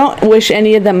I don't wish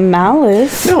any of them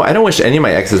malice. No, I don't wish any of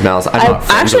my exes malice. I'm not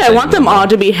friends with I want them anyone. all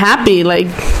to be happy. Like,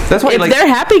 That's why, if like, they're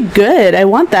happy, good. I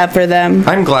want that for them.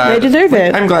 I'm glad. They deserve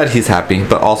it. I'm glad he's happy,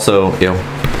 but also,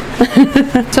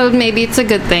 So maybe it's a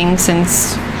good thing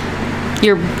since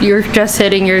you're just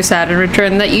hitting your Saturn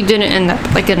return that you didn't end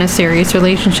up like in a serious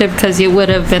relationship, because you would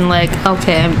have been like,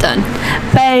 okay, I'm done.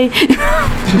 Bye.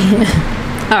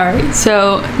 All right,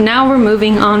 so now we're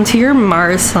moving on to your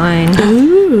Mars sign,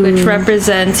 which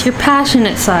represents your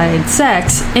passionate side,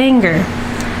 sex, anger.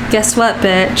 Guess what,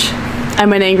 bitch?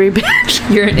 I'm an angry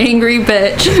bitch. You're an angry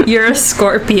bitch. You're a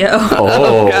Scorpio.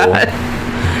 oh God.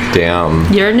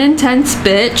 Damn. You're an intense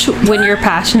bitch when you're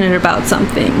passionate about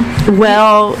something.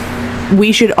 Well,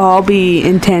 we should all be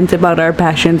intense about our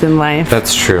passions in life.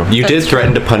 That's true. You did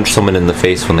threaten to punch someone in the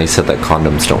face when they said that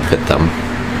condoms don't fit them.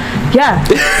 Yeah,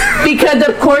 because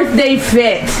of course they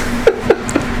fit.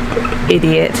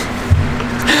 Idiot.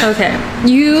 Okay.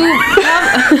 You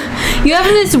have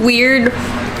this weird,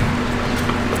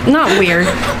 not weird.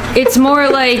 It's more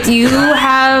like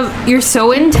you're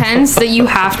so intense that you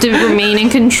have to remain in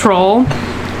control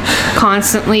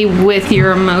constantly with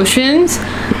your emotions.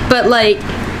 But like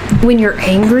when you're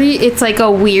angry, it's like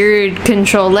a weird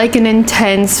control, like an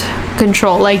intense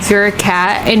control, like you're a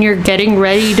cat and you're getting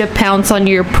ready to pounce on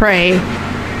your prey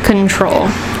control.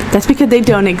 That's because they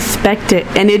don't expect it,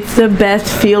 and it's the best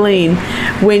feeling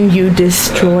when you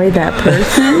destroy that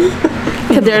person.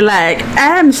 Because they're like,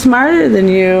 I'm smarter than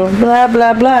you, blah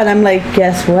blah blah, and I'm like,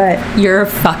 guess what? You're a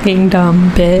fucking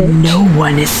dumb bitch. No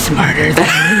one is smarter than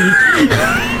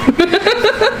me.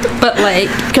 But like,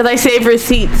 Because I save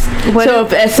receipts. What So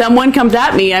if someone comes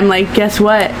at me, I'm like, guess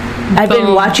what? I've been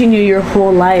Boom. watching you your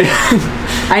whole life.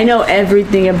 I know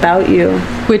everything about you.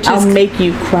 Which I'll is- make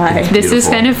you cry. this is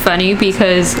Beautiful. kind of funny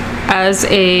because as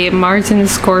a Mars and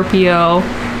Scorpio,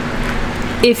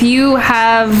 if you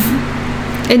have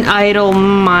an idle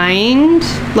mind,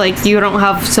 like you don't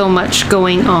have so much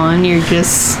going on, you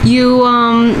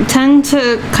tend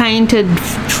to kind of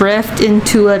drift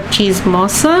into a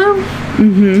chismosa.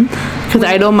 Because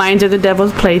idle minds are the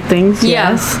devil's playthings.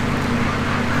 Yes.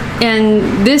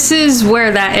 And this is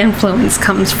where that influence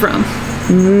comes from.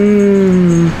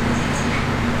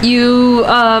 You,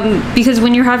 because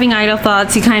when you're having idle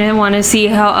thoughts, you kind of want to see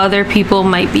how other people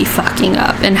might be fucking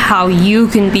up and how you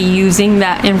can be using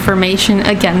that information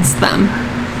against them.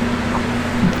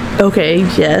 Okay,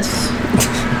 yes.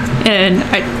 And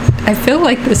I feel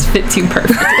like this fits you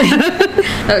perfectly.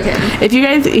 Okay. If you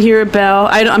guys hear a bell,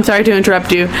 I'm sorry to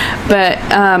interrupt you, but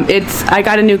I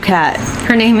got a new cat.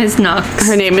 Her name is Nox.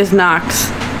 Her name is Nox.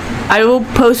 I will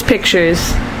post pictures.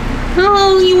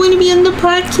 Oh, you want to be on the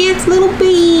podcast, little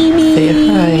baby? Say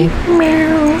hi.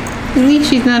 Meow. At least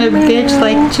she's not a bitch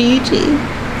like Gigi.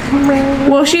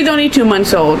 Well, she's only 2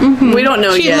 months old. We don't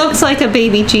know She yet. looks like a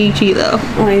baby Gigi, though.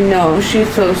 I know. She's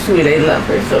so sweet. I love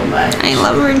her so much. I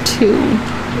love her too.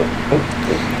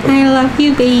 I love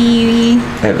you, baby.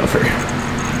 I love her.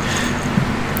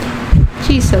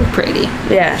 She's so pretty.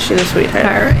 Yeah, she's a sweetheart.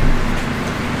 All right.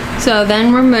 So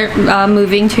then we're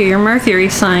moving to your Mercury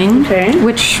sign, Okay.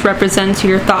 which represents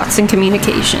your thoughts and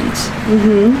communications.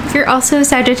 Mm-hmm. You're also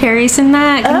Sagittarius in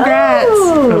that. Congrats.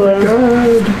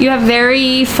 Oh, You have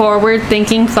very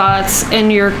forward-thinking thoughts,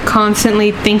 and you're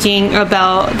constantly thinking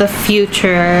about the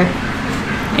future.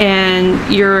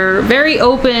 And you're very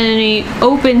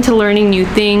open to learning new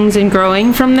things and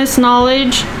growing from this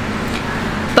knowledge.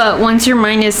 But once your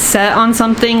mind is set on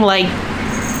something, like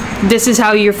this is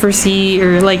how you foresee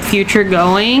your like future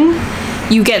going,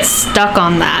 you get stuck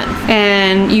on that,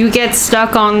 and you get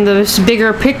stuck on this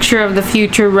bigger picture of the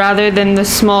future rather than the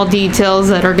small details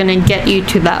that are going to get you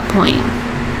to that point.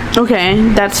 okay,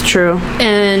 that's true.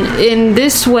 And in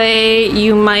this way,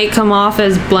 you might come off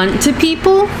as blunt to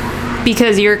people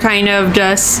because you're kind of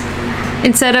just,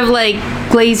 instead of like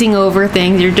glazing over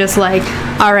things, you're just like,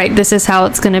 all right, this is how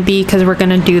it's going to be because we're going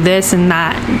to do this and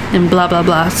that and blah, blah,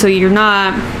 blah. So you're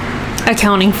not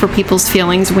accounting for people's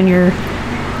feelings when you're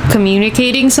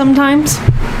communicating sometimes.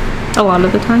 A lot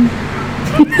of the time.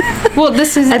 Well,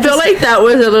 this is... I feel like that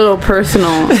was a little personal.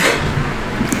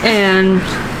 And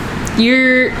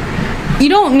you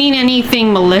don't mean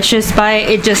anything malicious by it.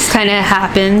 It just kind of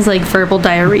happens, like verbal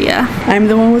diarrhea. I'm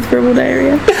the one with verbal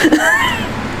diarrhea.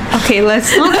 Okay,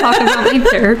 let's not talk about my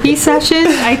therapy session.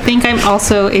 I think I'm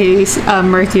also a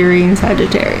Mercury in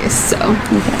Sagittarius, so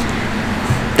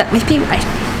that might be right.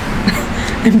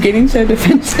 I'm getting so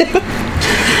defensive.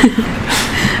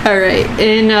 All right,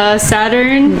 in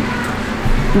Saturn,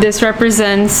 this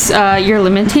represents your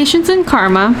limitations and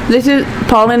karma. This is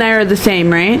Paul and I are the same,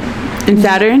 right? in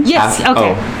Saturn? Yes.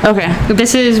 Okay. Okay.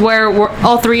 This is where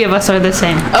all three of us are the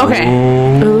same. Okay.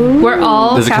 We're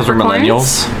all Is it because we're Capricorns.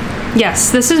 millennials?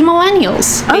 Yes, this is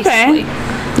millennials. Okay.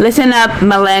 Basically. Listen up,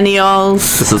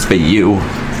 millennials. This is for you.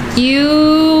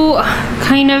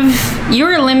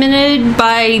 You're limited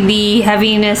by the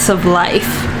heaviness of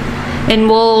life. And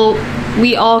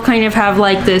we all kind of have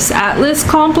like this Atlas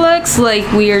complex, like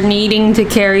we are needing to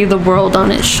carry the world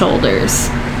on its shoulders.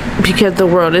 Because the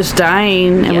world is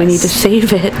dying and we need to Yes.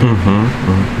 save it.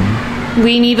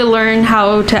 We need to learn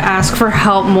how to ask for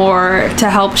help more, to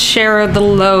help share the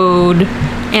load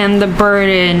and the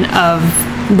burden of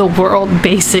the world,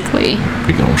 basically.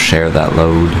 We gonna share that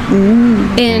load.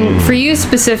 And for you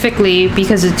specifically,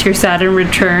 because it's your Saturn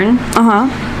return,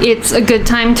 it's a good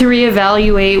time to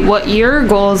reevaluate what your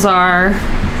goals are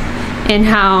and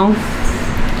how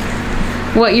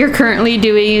what you're currently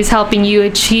doing is helping you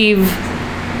achieve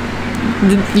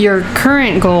your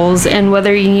current goals, and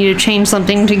whether you need to change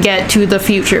something to get to the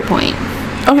future point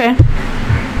Okay.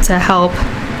 to help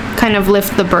kind of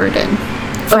lift the burden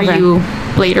for Okay. you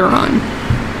later on.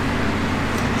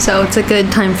 So it's a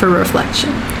good time for reflection.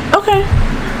 Okay.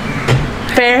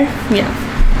 Fair. Yeah.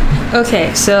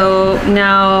 Okay, so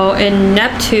now in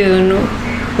Neptune,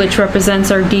 which represents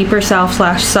our deeper self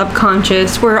 /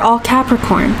 subconscious, we're all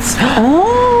Capricorns.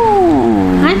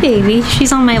 Oh. Hi, baby.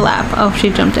 She's on my lap. Oh, she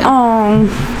jumped in. Oh.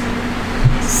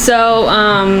 So,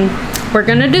 we're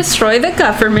gonna destroy the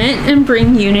government and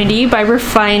bring unity by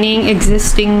refining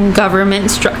existing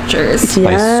government structures.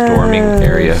 By storming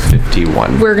Area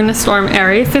 51. We're gonna storm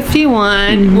Area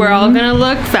 51. We're all gonna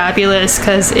look fabulous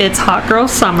because it's hot girl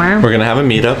summer. We're gonna have a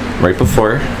meetup right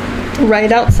before,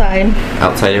 Right outside.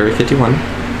 outside Area 51.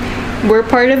 We're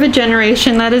part of a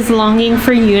generation that is longing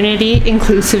for unity,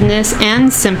 inclusiveness,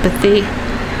 and sympathy.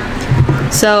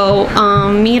 So,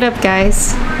 meet up,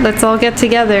 guys. Let's all get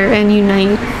together and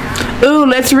unite. Ooh,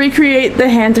 let's recreate the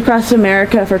Hands Across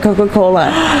America for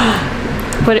Coca-Cola.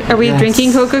 But are we Yes.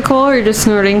 drinking Coca-Cola or just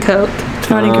snorting Coke?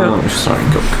 Snorting Coke.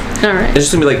 Snorting Coke. All right. It's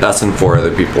just gonna be like us and 4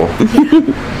 other people.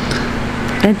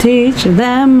 And teach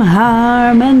them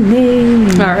harmony.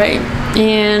 All right.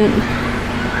 And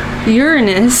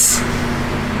Uranus,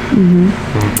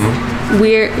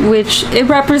 which it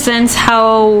represents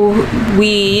how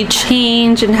we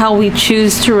change and how we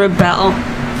choose to rebel.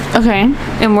 Okay.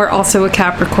 And we're also a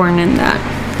Capricorn in that.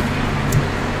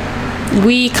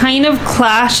 We kind of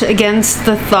clash against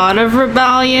the thought of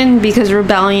rebellion because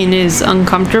rebellion is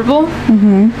uncomfortable.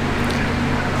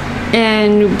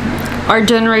 And our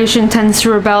generation tends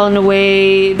to rebel in a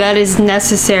way that is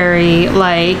necessary,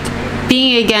 like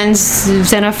being against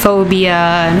xenophobia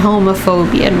and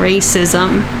homophobia and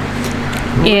racism.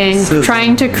 And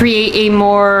trying to create a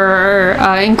more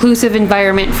inclusive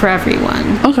environment for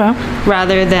everyone. Okay.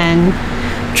 Rather than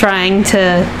trying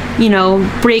to,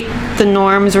 break the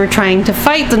norms. We're trying to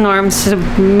fight the norms to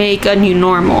make a new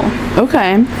normal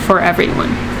Okay. for everyone.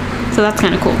 So that's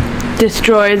kind of cool.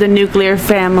 Destroy the nuclear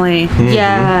family.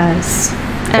 Yes.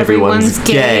 Everyone's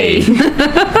gay.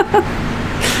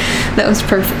 That was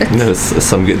perfect. There was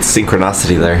some good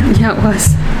synchronicity there. Yeah, it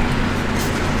was.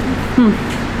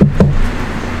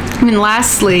 And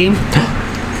lastly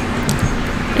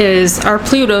is our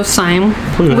Pluto sign,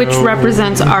 which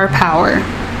represents our power.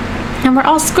 And we're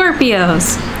all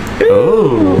Scorpios.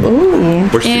 Oh.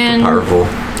 We're super And- powerful.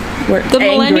 We're The angry.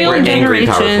 millennial angry,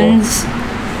 generation's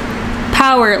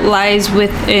power lies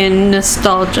within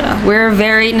nostalgia. We're a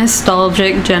very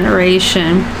nostalgic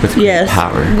generation. With great Yes.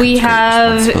 power. We It's great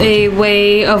have responsibility. a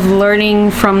way of learning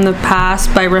from the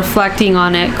past by reflecting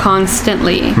on it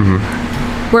constantly.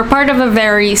 We're part of a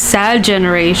very sad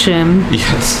generation,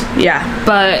 Yes. Yeah.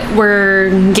 but we're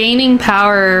gaining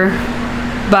power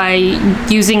by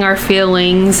using our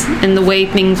feelings and the way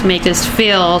things make us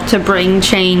feel to bring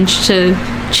change to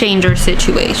change our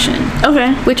situation,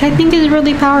 Okay. which I think is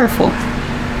really powerful.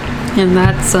 And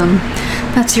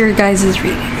that's your guys'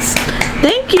 readings.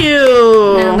 Thank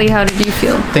you. Natalie, how did you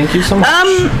feel? Thank you so much.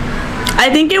 I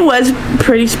think it was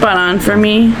pretty spot on for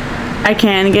me. I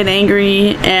can get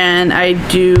angry and I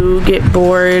do get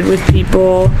bored with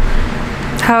people.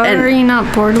 How And- are you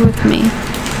not bored with me?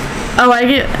 Oh,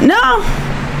 no.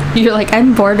 You're like,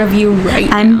 I'm bored of you right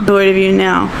now. I'm bored of you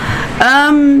now.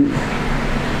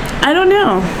 I don't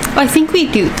know. I think we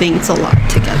do things a lot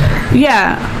together.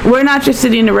 Yeah, we're not just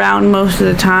sitting around most of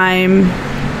the time.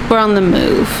 We're on the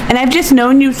move. And I've just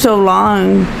known you so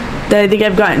long that I think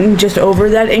I've gotten just over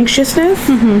that anxiousness.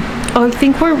 Oh, I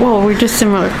think we're just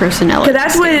similar personalities.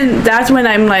 Cause that's when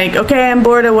I'm like, okay, I'm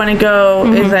bored, I want to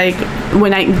go. It's like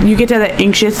when you get to that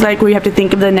anxious, like where you have to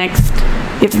think of the next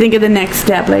You have to think of the next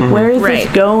step. Like, where is Right.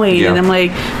 this going? Yeah. And I'm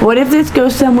like, what if this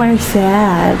goes somewhere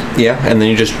sad? Yeah, and then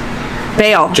you just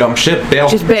Bail. jump ship, bail.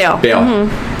 Just bail. Bail.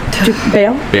 Just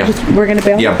bail? Bail. We're gonna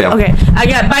bail? Yeah, bail. Okay.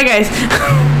 Bye, guys.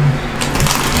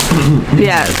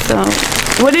 Yeah, so.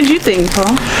 What did you think,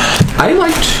 Paul? I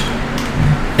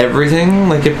liked everything.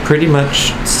 Like, it pretty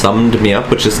much summed me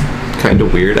up, which is kind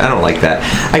of weird. I don't like that.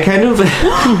 I kind of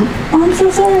Oh, I'm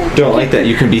so sorry. don't like that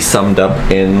you can be summed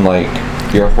up in, like,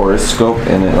 your horoscope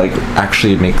and it, like,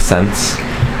 actually makes sense.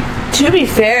 To be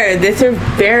fair, these are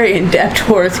very in-depth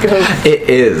horoscopes. It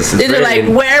is. It's These are very-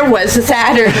 like, where was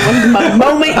Saturn the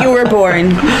moment you were born?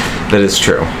 That is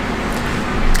true.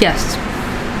 Yes,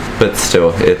 But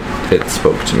still, it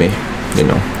spoke to me, you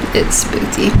know. it's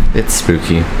spooky. It's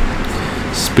spooky.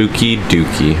 Spooky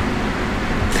dooky.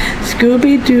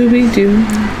 Scooby-Dooby-Doo.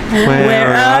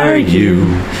 Where are you?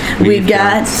 We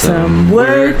got some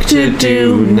work to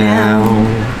do now.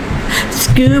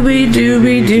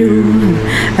 Scooby-Dooby-Doo,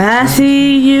 I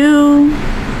see you.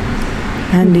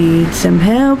 I need some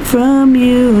help from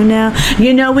you now.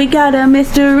 You know we got a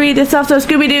mystery to solve, so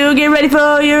Scooby-Doo, get ready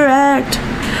for your act.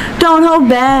 Don't hold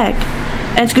back.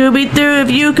 And Scooby-Doo,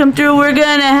 if you come through, we're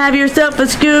gonna have yourself a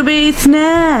Scooby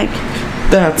snack.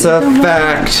 That's a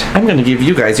fact. I'm going to give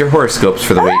you guys your horoscopes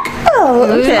for the week. Oh,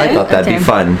 okay. I thought that'd be Okay.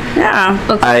 fun. Yeah.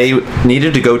 I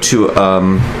needed to go to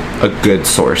a good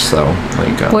source, though.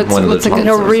 Like What's one of a the top good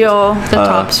A sources. real. The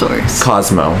top source.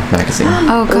 Cosmo magazine.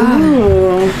 Oh god.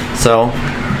 Ooh. So,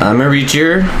 I'm going to read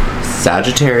your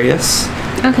Sagittarius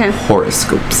Okay.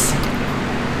 horoscopes.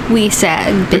 We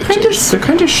sad bitches. They're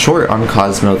kind of short on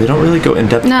Cosmo. They don't really go in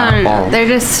depth No, at no, all. no. They're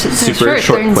just Super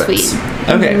short and quips. sweet.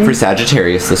 Okay, for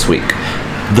Sagittarius this week.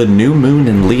 The new moon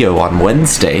in Leo on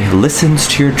Wednesday listens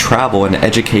to your travel and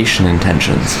education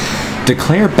intentions.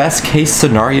 Declare best case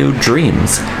scenario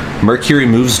dreams. Mercury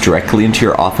moves directly into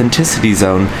your authenticity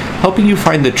zone, helping you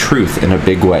find the truth in a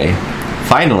big way.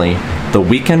 Finally, the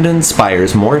weekend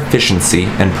inspires more efficiency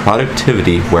and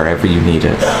productivity wherever you need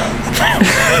it.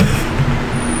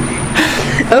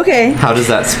 Okay, How does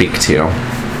that speak to you?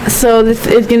 so this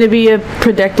is going to be a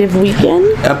productive weekend.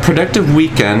 A productive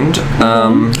weekend, I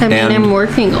mean, and, I'm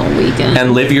working all weekend.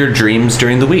 and live your dreams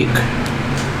during the week.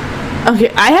 Okay,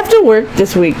 I have to work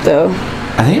this week though.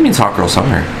 I think it means hot girl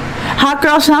summer. Hot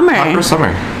girl summer. Hot girl summer.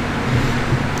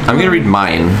 I'm gonna read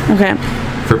mine Okay,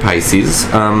 for Pisces.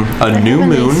 A new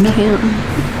Have a nice moon. camp.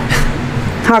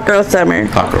 hot girl summer.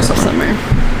 Hot girl summer.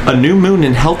 Summer. A new moon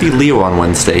in healthy Leo on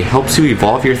Wednesday helps you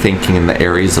evolve your thinking in the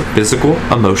areas of physical,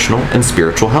 emotional, and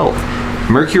spiritual health.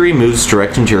 Mercury moves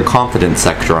direct into your confidence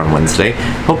sector on Wednesday,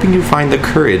 helping you find the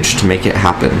courage to make it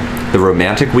happen. The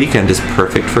romantic weekend is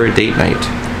perfect for a date night.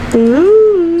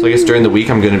 So I guess during the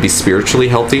week I'm going to be spiritually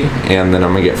healthy, and then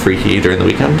I'm going to get freaky during the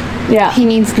weekend. Yeah, He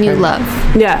needs new love.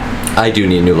 yeah. I do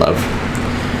need new love.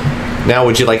 Now,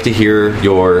 would you like to hear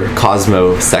your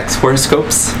Cosmo sex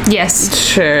horoscopes? Yes.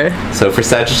 Sure. So for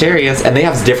Sagittarius, and they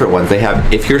have different ones. They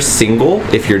have if you're single,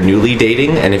 if you're newly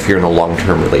dating, and if you're in a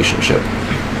long-term relationship.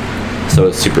 So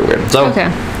it's super weird. So Okay.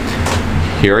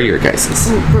 here are your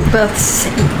guys's. We're both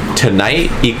single. Tonight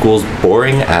equals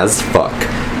boring as fuck,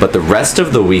 but the rest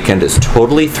of the weekend is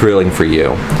totally thrilling for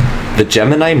you. The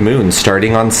Gemini moon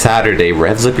starting on Saturday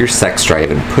revs up your sex drive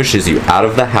and pushes you out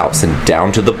of the house and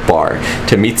down to the bar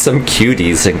to meet some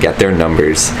cuties and get their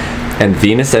numbers. And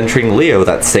Venus entering Leo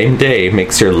that same day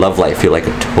makes your love life feel like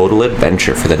a total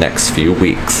adventure for the next few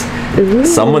weeks.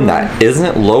 Someone that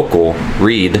isn't local,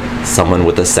 read someone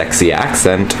with a sexy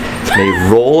accent, may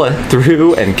roll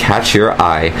through and catch your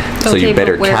eye, so Okay, you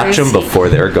better but where catch is them he? before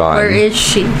they're gone. Where is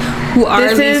she? Who are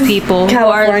This these is people?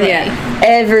 California. Who are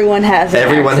Everyone has an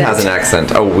Everyone accent. has an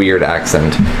accent, a weird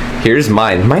accent. Here's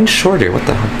mine. Mine's shorter. What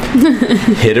the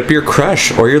hell? Hit up your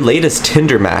crush or your latest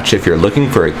Tinder match if you're looking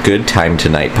for a good time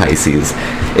tonight, Pisces.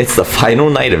 It's the final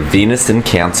night of Venus in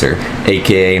Cancer,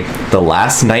 aka the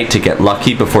last night to get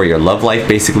lucky before your love life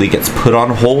basically gets put on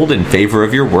hold in favor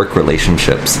of your work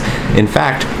relationships. In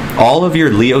fact, all of your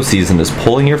Leo season is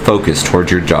pulling your focus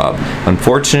towards your job,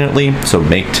 unfortunately, so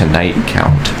make tonight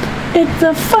count. It's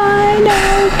the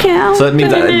final count. So that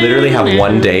means I literally have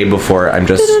one day before I'm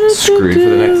just screwed for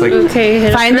the next, like, Okay.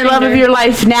 hit Find the love of your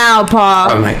life now,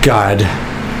 Paul. oh my god.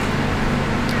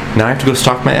 Now I have to go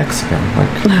stalk my ex again. Like,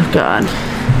 Oh God.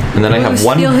 and then I have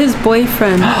one. Steal his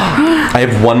boyfriend. I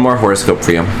have one more horoscope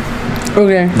for you.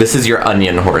 Okay. This is your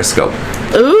onion horoscope.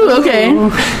 Ooh. Okay.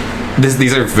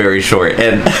 These are very short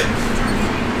and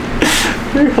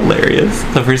they're hilarious.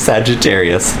 So for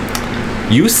Sagittarius,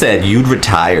 you said you'd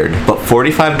retired, but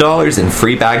 $45 and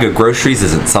free bag of groceries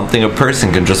isn't something a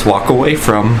person can just walk away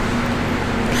from.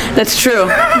 That's true.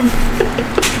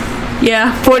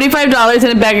 Yeah, $45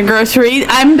 in a bag of groceries.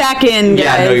 I'm back in, guys.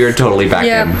 Yeah, no, you're totally back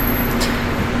Yeah.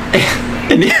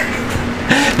 in. And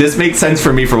this makes sense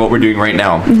for me for what we're doing right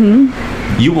now.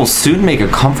 You will soon make a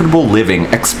comfortable living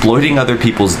exploiting other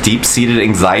people's deep-seated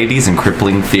anxieties and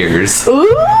crippling fears. Ooh.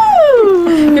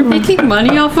 You're making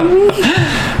money off of me?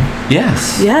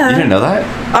 Yes. Yeah. You didn't know that?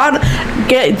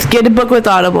 Get a book with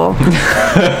Audible.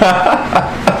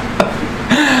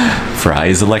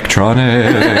 Fry's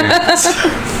Electronics.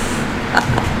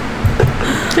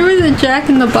 There was a Jack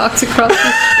in the Box across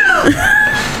the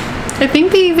I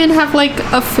think they even have like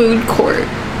a food court.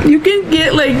 You can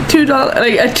get like $2,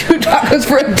 like 2 tacos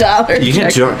for $1. You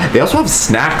can. They also have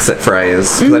snacks at Fry's.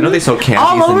 'Cause I know they sell candies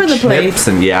All over and the chips place.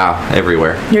 and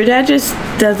everywhere. Your dad just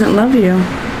doesn't love you.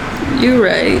 You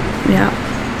right. Yeah.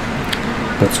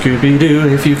 But Scooby-Doo,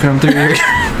 if you come through here.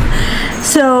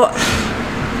 So,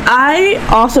 I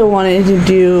also wanted to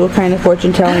do a kind of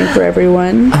fortune telling for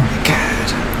everyone. Oh my god.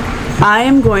 I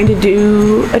am going to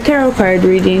do a tarot card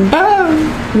reading. Oh.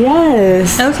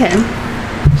 Yes. Okay.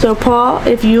 So, Paul,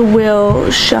 if you will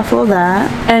shuffle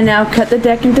that, and now cut the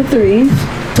deck into 3s.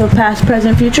 So, past,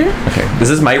 present, future. Okay. Is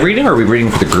this my reading or are we reading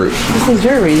for the group? This is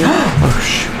your reading. Oh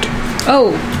shoot.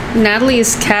 Oh,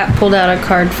 Natalie's cat pulled out a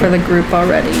card for the group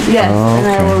already. Yes, and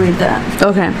I will read that.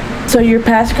 Okay. So, your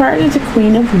past card is a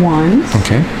Queen of Wands.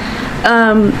 Okay.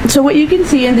 So what you can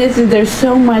see in this is there's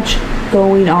so much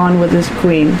going on with this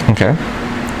queen. Okay.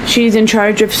 She's in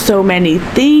charge of so many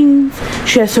things.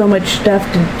 She has so much stuff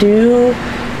to do.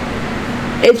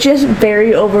 It's just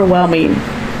very overwhelming.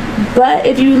 But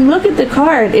if you look at the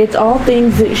card, it's all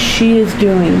things that she is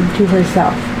doing to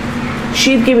herself.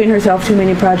 She's giving herself too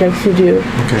many projects to do.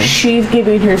 Okay. She's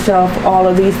giving herself all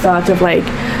of these thoughts of like,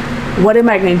 what am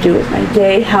I going to do with my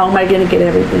day? How am I going to get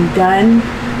everything done?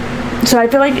 So I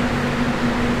feel like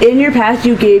in your past,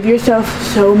 you gave yourself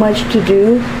so much to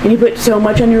do, and you put so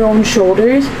much on your own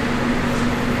shoulders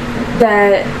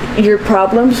that your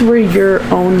problems were your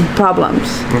own problems.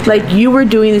 Okay. Like, you were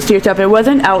doing this to yourself. It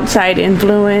wasn't outside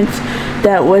influence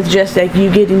that was just like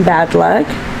you getting bad luck.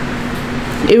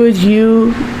 It was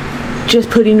you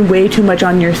just putting way too much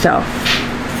on yourself.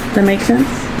 Does that make sense?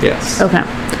 Yes. Okay.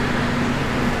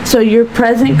 So your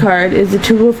present card is the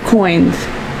Two of Coins.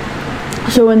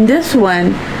 So in this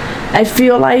one, I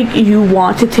feel like you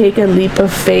want to take a leap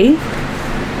of faith,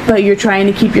 but you're trying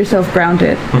to keep yourself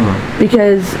grounded.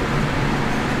 Because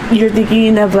you're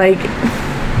thinking of like,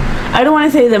 I don't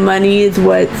want to say the money is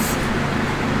what's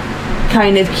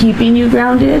kind of keeping you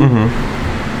grounded,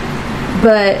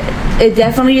 but it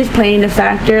definitely is playing a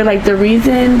factor. Like, the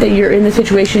reason that you're in the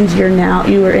situations you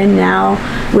are in now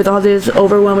with all this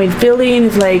overwhelming feeling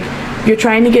is like you're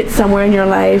trying to get somewhere in your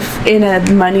life in a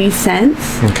money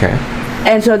sense. Okay.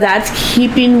 And so that's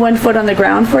keeping one foot on the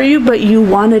ground for you, but you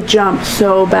want to jump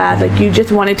so bad. Like, you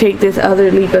just want to take this other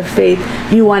leap of faith.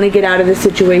 You want to get out of the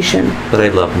situation. But I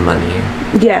love money.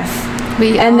 Yes.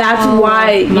 We And that's all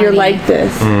why love you're money. like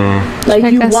this. Like,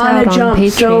 Check you us want out to on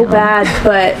jump so Patreon. bad,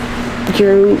 but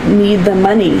you need the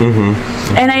money.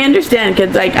 And I understand,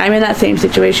 because like, I'm in that same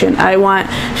situation. I want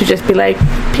to just be like,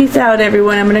 peace out,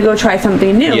 everyone. I'm going to go try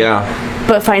something new. Yeah.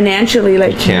 But financially,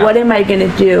 like, can't. what am I going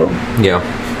to do? Yeah.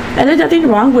 And there's nothing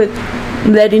wrong with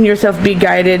letting yourself be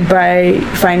guided by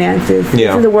finances. Yeah.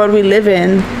 This is the world we live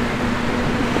in.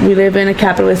 We live in a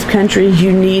capitalist country.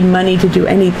 You need money to do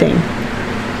anything.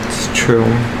 It's true.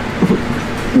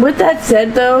 With that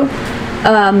said, though,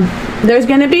 there's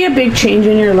going to be a big change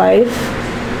in your life.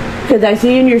 Because I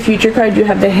see in your future card you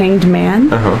have the Hanged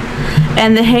Man.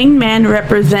 And the Hanged Man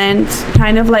represents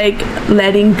kind of like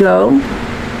letting go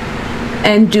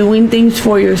and doing things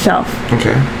for yourself.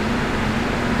 Okay.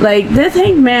 Like, this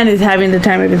Hanged Man is having the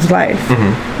time of his life.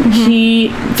 He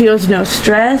feels no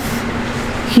stress.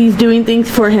 He's doing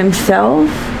things for himself.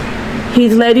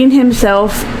 He's letting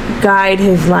himself guide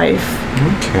his life.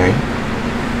 Okay.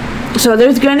 So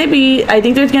there's going to be, I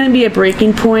think there's going to be a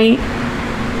breaking point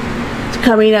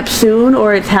coming up soon,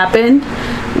 or it's happened,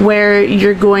 where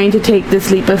you're going to take this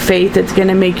leap of faith that's going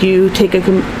to make you take a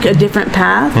different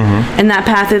path. And that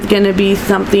path is going to be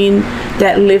something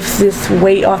that lifts this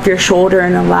weight off your shoulder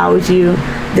and allows you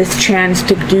this chance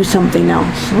to do something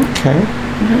else. Okay.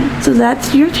 So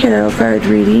that's your tarot card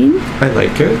reading. I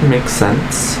like it. It makes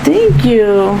sense. Thank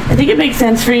you. I think it makes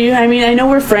sense for you. I mean, I know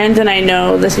we're friends and I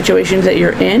know the situations that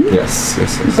you're in, Yes.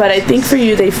 but I think for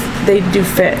you they do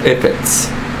fit. it fits.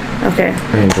 Okay.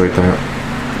 I enjoyed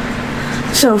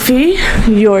that. Sophie,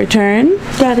 your turn.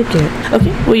 Gotta get.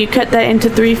 Okay. Will you cut that into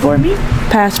 3 for me?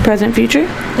 Past, present, future?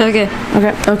 Okay.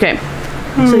 Okay.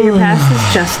 So your past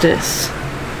is justice.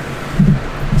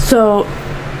 So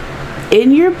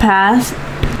in your past,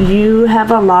 you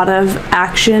have a lot of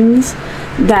actions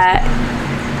that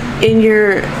in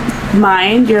your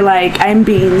mind you're like, I'm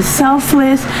being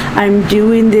selfless, I'm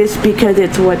doing this because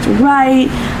it's what's right,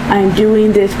 I'm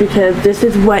doing this because this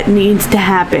is what needs to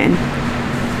happen.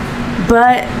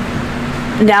 But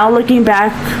now looking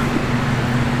back,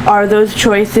 are those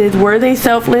choices, were they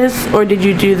selfless, or did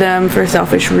you do them for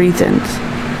selfish reasons?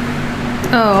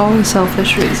 Oh,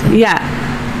 selfish reasons. Yeah.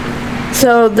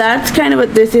 So that's kind of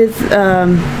what this is.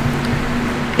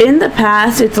 In the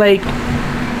past, it's like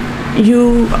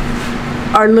you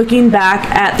are looking back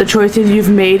at the choices you've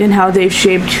made and how they've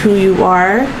shaped who you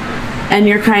are, and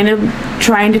you're kind of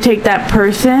trying to take that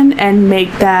person and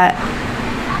make that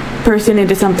person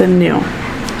into something new.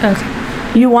 Okay.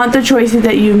 You want the choices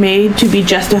that you made to be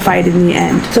justified in the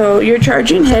end. So you're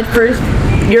charging head first.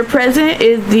 Your present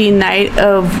is the Knight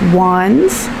of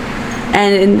Wands,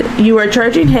 and you are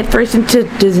charging head first into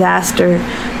disaster.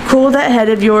 Cool that head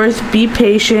of yours, be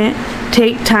patient,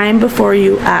 take time before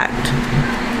you act.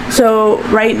 So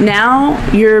right now,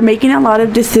 you're making a lot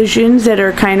of decisions that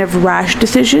are kind of rash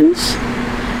decisions,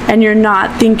 and you're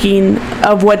not thinking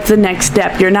of what's the next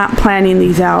step. You're not planning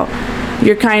these out.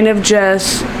 You're kind of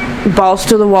just balls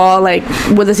to the wall, like,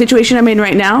 with the situation I'm in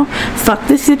right now, fuck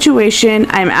this situation,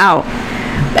 I'm out.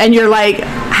 And you're like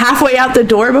halfway out the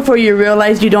door before you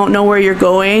realize you don't know where you're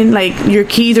going. Like, your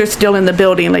keys are still in the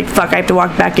building. Like, fuck, I have to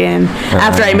walk back in.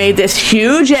 After I made this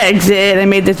huge exit, I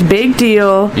made this big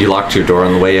deal. You locked your door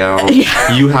on the way out.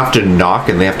 Yeah. You have to knock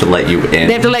and they have to let you in.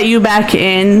 They have to let you back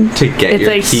in. To get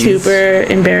your keys. keys. It's like super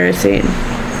embarrassing.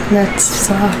 That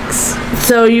sucks.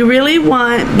 So you really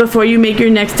want, before you make your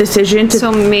next decision, to,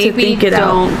 So to maybe think it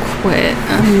out. don't quit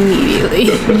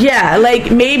immediately. Yeah,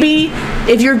 like maybe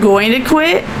if you're going to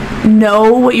quit,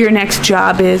 know what your next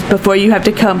job is before you have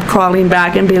to come crawling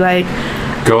back and be like,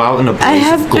 Go out in a blaze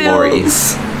have of glory.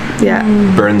 bills. yeah.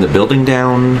 Burn the building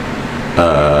down.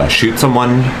 Shoot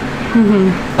someone.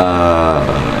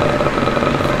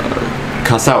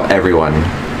 Cuss out everyone.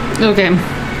 Okay.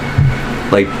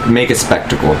 Like, make a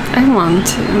spectacle. I want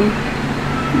to.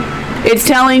 It's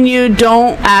telling you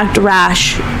don't act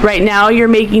rash. Right now you're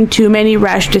making too many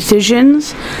rash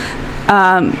decisions.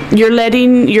 You're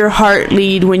letting your heart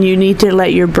lead when you need to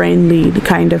let your brain lead,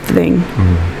 kind of thing.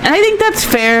 And I think that's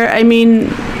fair. I mean,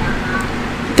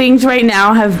 things right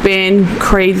now have been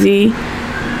crazy,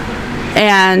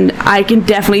 and I can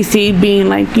definitely see being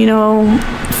like, you know,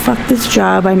 fuck this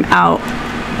job, I'm out.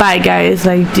 Bye guys,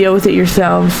 like, deal with it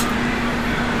yourselves.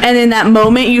 And in that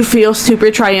moment you feel super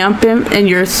triumphant and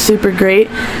you're super great,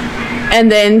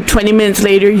 and then 20 minutes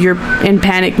later you're in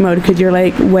panic mode because you're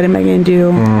like, what am I gonna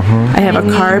do? I have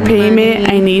a car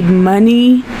payment, I need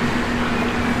money.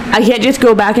 I can't just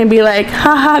go back and be like,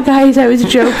 haha guys, I was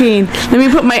joking, let me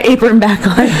put my apron back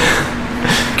on.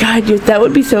 God, that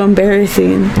would be so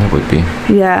embarrassing. That would be.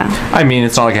 Yeah. I mean,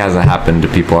 it's not like it hasn't happened to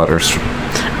people that are...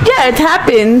 Yeah, it's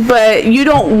happened, but you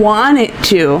don't want it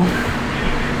to.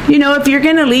 You know, if you're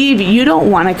gonna leave, you don't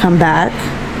want to come back.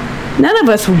 None of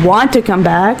us want to come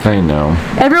back. I know.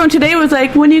 Everyone today was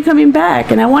like, when are you coming back?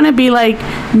 And I want to be like,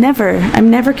 never. I'm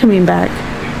never coming back.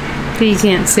 But you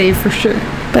can't say for sure.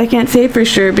 But I can't say for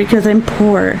sure because I'm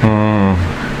poor.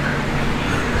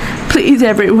 Please,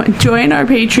 everyone, join our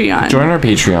Patreon. Join our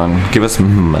Patreon. Give us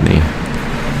money.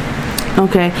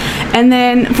 Okay. And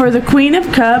then for the Queen of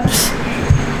Cups,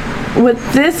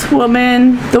 with this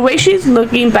woman, the way she's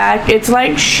looking back, it's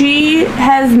like she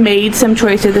has made some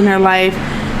choices in her life.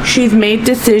 She's made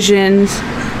decisions.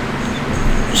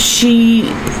 She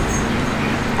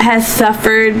has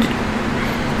suffered.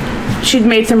 She's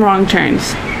made some wrong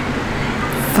turns.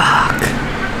 Fuck.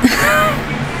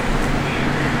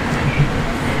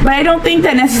 But I don't think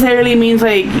that necessarily means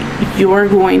like you're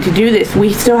going to do this.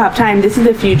 We still have time. This is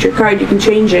a future card. You can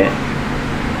change it.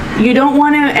 You don't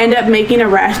want to end up making a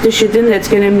rash decision that's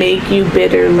going to make you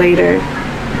bitter later.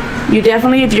 You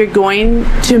definitely, if you're going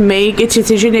to make a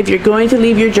decision, if you're going to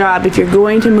leave your job, if you're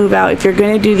going to move out, if you're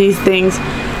going to do these things,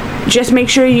 just make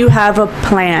sure you have a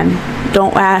plan.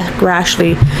 Don't act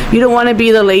rashly. You don't want to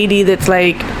be the lady that's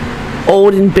like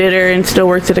old and bitter and still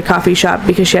works at a coffee shop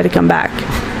because she had to come back.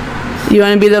 You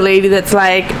want to be the lady that's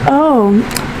like, oh,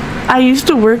 I used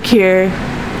to work here.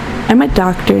 I'm a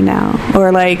doctor now.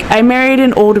 Or like, I married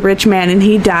an old rich man and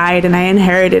he died and I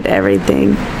inherited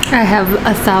everything. I have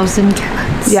 1,000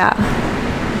 cats. Yeah.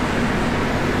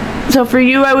 So for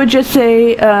you, I would just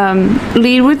say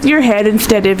lead with your head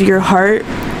instead of your heart.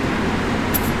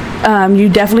 You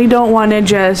definitely don't want to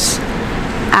just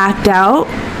act out,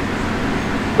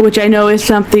 which I know is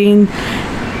something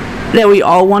that we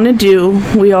all want to do.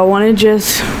 We all want to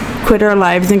just quit our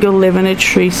lives and go live in a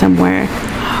tree somewhere.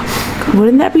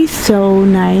 Wouldn't that be so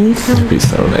nice? That'd be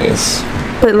so nice.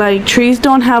 But like trees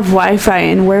don't have Wi-Fi,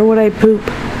 and where would I poop?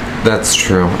 That's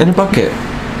true. In a bucket.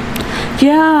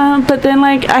 Yeah, but then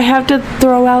like I have to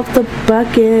throw out the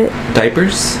bucket.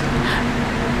 Diapers?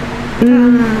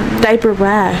 Diaper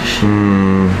rash.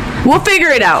 We'll figure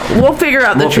it out. We'll figure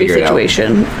out the We'll tree figure it out.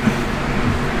 situation.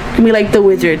 Can be like the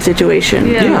wizard situation.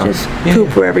 Yeah. You Yeah. just Yeah.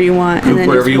 poop wherever you want and then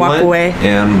Wherever just you walk want, away.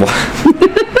 And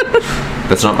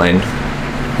that's not mine.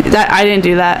 That I didn't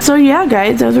do that. So yeah,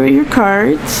 guys, those were your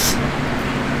cards.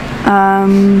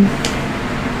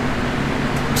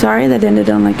 Sorry that ended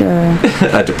on like a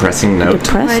A depressing note. Why do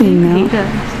depressing you note. hate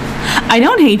us? I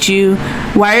don't hate you.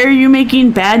 Why are you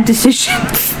making bad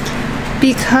decisions?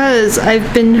 Because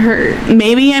I've been hurt.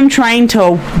 Maybe I'm trying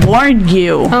to warn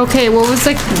you. Okay, what was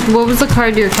the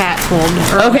card your cat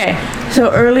pulled? Okay,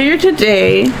 so earlier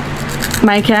today,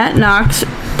 my cat Knox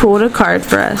pulled a card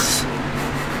for us.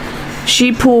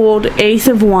 She pulled Ace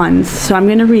of Wands, so I'm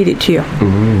going to read it to you.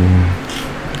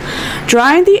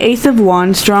 Drawing the Ace of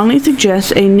Wands strongly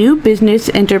suggests a new business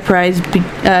enterprise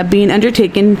being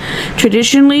undertaken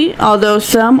traditionally, although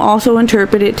some also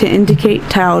interpret it to indicate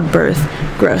childbirth.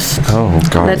 Gross. Oh,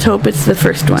 God. Let's hope it's the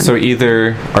first one. So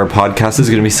either our podcast is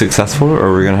going to be successful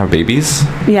or we're going to have babies.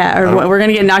 Yeah, or we're going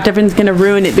to get knocked up and it's going to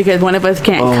ruin it because one of us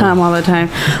can't come all the time.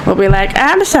 We'll be like,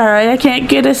 I'm sorry, I can't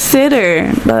get a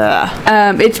sitter.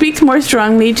 It speaks more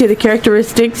strongly to the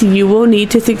characteristics you will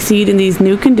need to succeed in these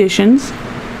new conditions.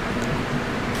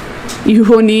 You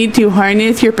will need to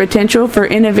harness your potential for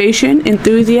innovation,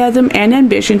 enthusiasm, and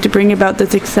ambition to bring about the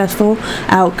successful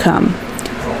outcome.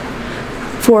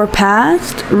 For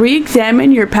past,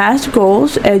 re-examine your past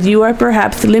goals as you are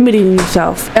perhaps limiting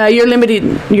yourself. You're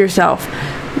limiting yourself.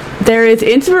 There is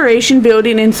inspiration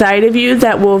building inside of you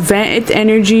that will vent its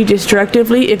energy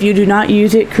destructively if you do not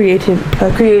use it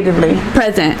creatively.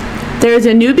 Present. There is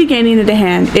a new beginning at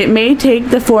hand. It may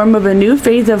take the form of a new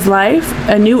phase of life,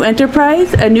 a new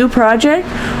enterprise, a new project,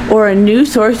 or a new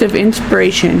source of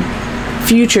inspiration.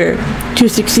 Future. To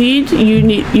succeed,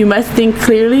 you must think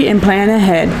clearly and plan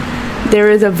ahead.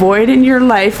 There is a void in your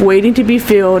life waiting to be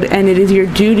filled, and it is your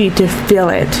duty to fill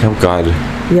it. Oh, God.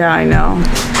 Yeah, I know.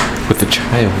 With a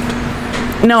child.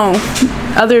 No.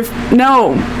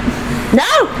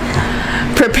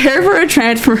 Prepare for a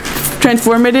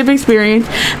transformative experience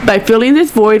by filling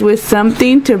this void with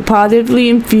something to positively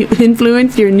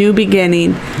influence your new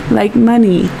beginning, like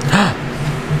money.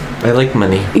 I like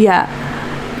money. Yeah.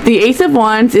 The Ace of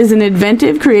Wands is an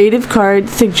inventive, creative card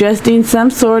suggesting some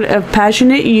sort of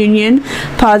passionate union,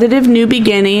 positive new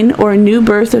beginning, or new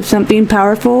birth of something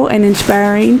powerful and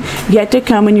inspiring yet to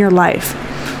come in your life.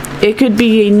 It could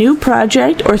be a new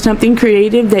project or something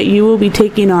creative that you will be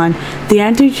taking on. The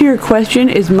answer to your question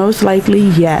is most likely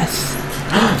yes.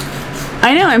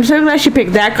 I know, I'm so glad she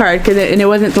picked that card and it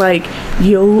wasn't like,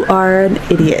 you are an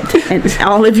idiot and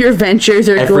all of your ventures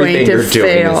are Everything going to you're doing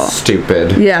fail. is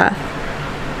stupid. Yeah.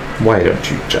 Why don't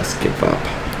you just give up?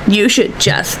 You should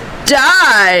just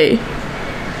die.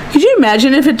 Could you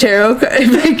imagine if a tarot card,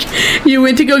 like, you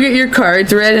went to go get your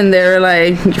cards read and they were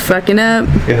like, you're fucking up.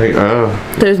 You're like,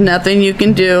 oh, There's nothing you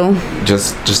can do.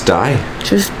 just die.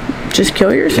 Just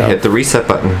kill yourself. Hit the reset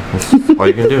button. That's all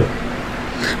you can do.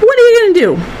 What are you gonna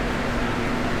do?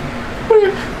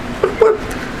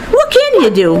 What can you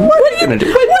do? What are you gonna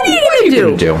do? What are you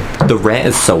gonna do? The rent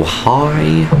is so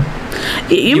high.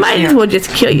 You might as can't- well just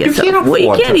kill yourself. can't Well, you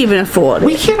afford can't to. even afford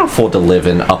We it. can't afford to live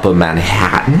in Upper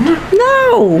Manhattan.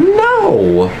 No.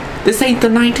 No, this ain't the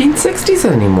 1960s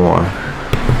anymore.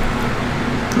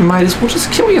 You might as well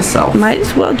just kill yourself. Might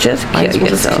as well just Might as kill well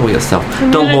just yourself. kill yourself.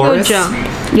 I'm gonna go Dolores, jump.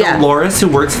 Yeah. Dolores, who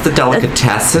works at the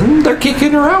delicatessen, they're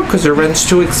kicking her out because her rent's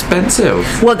too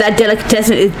expensive. Well, that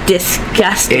delicatessen is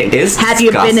disgusting. It is Have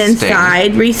you been disgusting.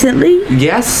 inside recently?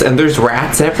 Yes, and there's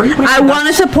rats everywhere. I want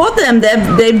to support them.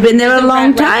 They've been there a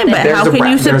long time, but There's how a can you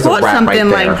rat- there's a support rat something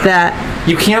right there. like that?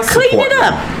 You can't Clean support it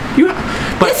them. up. You,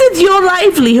 but This is your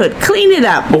livelihood. Clean it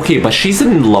up. okay, but she's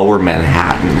in Lower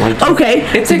Manhattan. Like, Okay.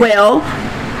 it's a, Well,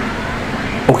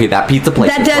 okay. That pizza place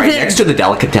That is right doesn't- next to the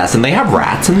delicatessen. They have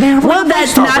rats, and they have well, a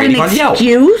that's 5-star not an rating on Yelp.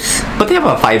 excuse. But they have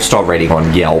a 5-star rating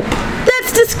on Yelp.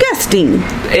 That's disgusting.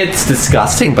 It's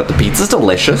disgusting, but the pizza's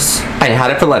delicious. I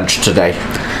had it for lunch today.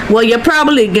 Well, you're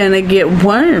probably gonna get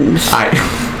worms.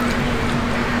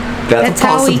 That's a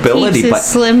how he possibility, keeps his but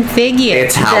slim figure.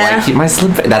 it's how Yeah. I keep my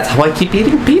slim. That's how I keep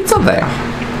eating pizza there.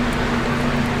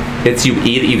 It's you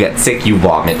eat it, you get sick, you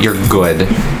vomit, you're good.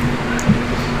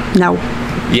 No.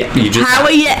 Yeah, you just. How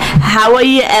are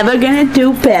you ever gonna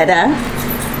do better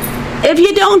if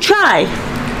you don't try?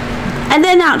 And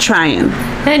they're not trying.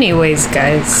 Anyways,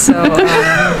 guys, so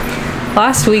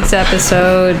last week's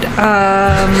episode,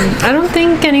 I don't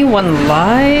think anyone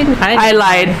lied. I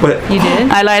lied. What? You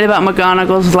did? I lied about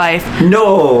McGonagall's life.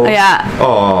 No. Yeah.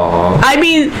 Aww. I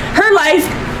mean, her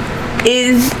life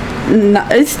is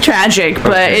it's tragic,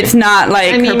 but Okay. it's not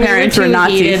like I mean, her parents you were too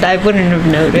Nazis. heated, I wouldn't have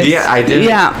noticed. Yeah, I did.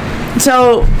 Yeah.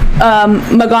 So,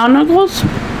 McGonagall's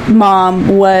mom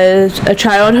was a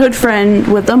childhood friend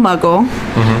with a Muggle,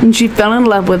 and she fell in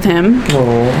love with him.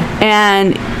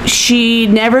 And she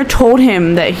never told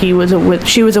him that he was a witch.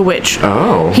 She was a witch.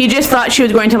 Oh. He just thought she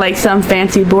was going to like some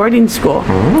fancy boarding school.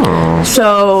 Oh.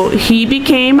 So he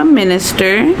became a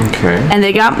minister, Okay. and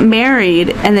they got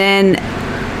married. And then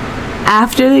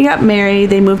after they got married,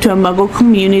 they moved to a Muggle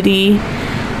community,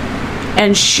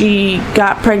 and she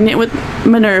got pregnant with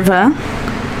Minerva,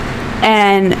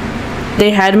 and they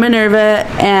had Minerva.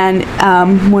 And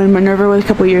when Minerva was a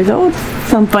couple years old,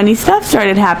 some funny stuff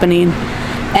started happening,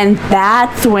 and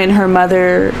that's when her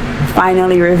mother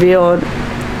finally revealed,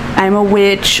 I'm a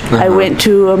witch. I went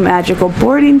to a magical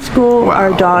boarding school. Wow.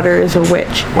 Our daughter is a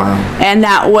witch. Wow. And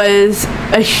that was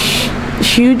a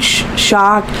huge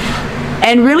shock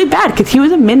and really bad because he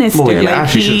was a minister. Well, yeah,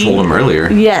 she should have told him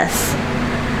earlier. Yes.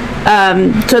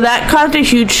 So that caused a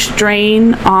huge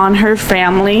strain on her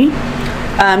family.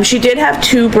 She did have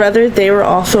 2 brothers. They were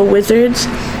also wizards,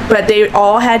 but they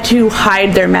all had to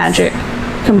hide their magic.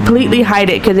 Completely hide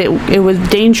it because it was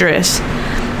dangerous.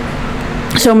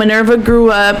 So Minerva grew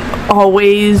up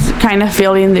always kind of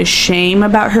feeling this shame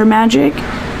about her magic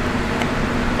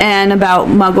and about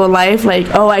Muggle life.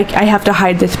 Like, oh, I have to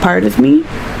hide this part of me.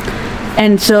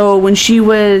 And so when she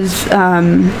was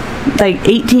like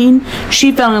 18,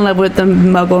 she fell in love with a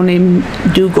Muggle named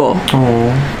Dougal.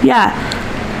 Oh. Yeah.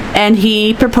 And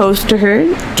he proposed to her.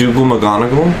 Dougal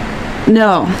McGonagall?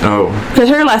 No, Oh. because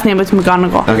her last name was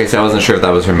McGonagall. Okay, so I wasn't sure if that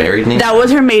was her married name. That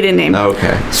was her maiden name. Oh,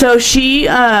 okay. So she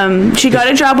got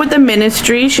a job with the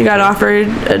ministry. She got offered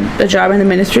a job in the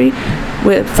ministry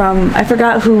from I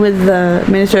forgot who was the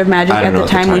minister of magic I don't at know the at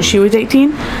the time when time. she was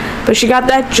 18. But she got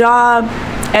that job,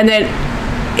 and then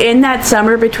in that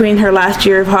summer between her last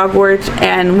year of Hogwarts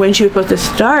and when she was supposed to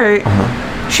start,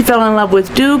 she fell in love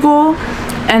with Dougal.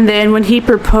 And then when he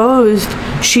proposed,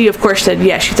 she of course said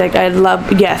yes. She's like, I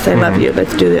love you.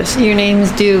 Let's do this. Your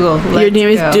name's Dougal. Your name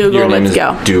is Dougal. Your name Let's is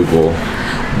go. Dougal.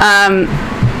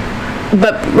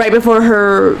 But right before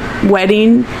her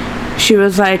wedding, she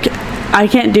was like, I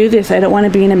can't do this. I don't want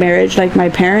to be in a marriage like my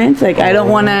parents. Like, I don't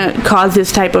want to cause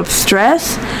this type of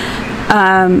stress.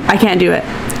 I can't do it.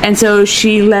 And so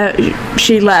she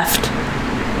left.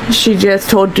 She just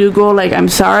told Dougal, like, I'm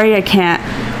sorry, I can't.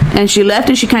 And she left,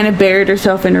 and she kind of buried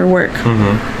herself in her work.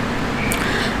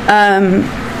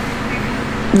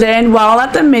 Then while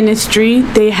at the ministry,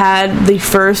 they had the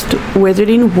first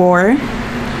Wizarding War.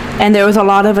 And there was a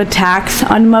lot of attacks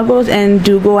on Muggles, and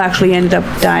Dougal actually ended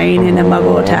up dying in a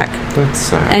Muggle attack. That's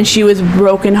sad. And she was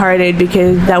brokenhearted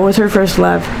because that was her first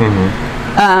love.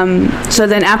 So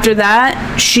then after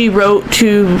that, she wrote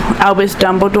to Albus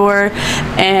Dumbledore,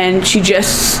 and she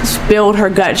just spilled her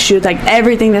guts. She was like,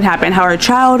 everything that happened, how her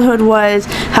childhood was,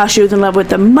 how she was in love with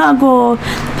the Muggle,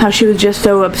 how she was just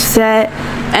so upset.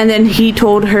 And then he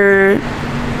told her,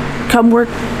 come work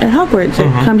at Hogwarts,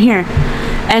 like, come here.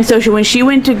 And so when she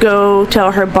went to go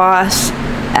tell her boss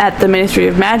at the Ministry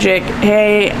of Magic,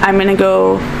 hey, I'm going to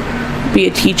go be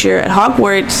a teacher at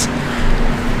Hogwarts,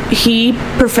 he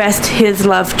professed his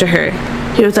love to her.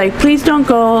 He was like, please don't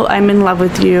go. I'm in love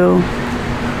with you.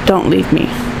 Don't leave me.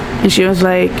 And she was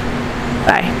like,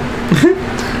 bye.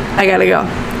 I gotta go.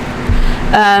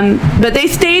 But they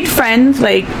stayed friends.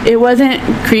 Like, it wasn't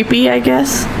creepy, I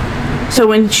guess. So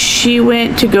when she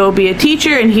went to go be a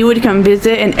teacher, and he would come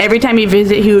visit, and every time he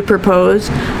visit, he would propose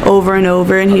over and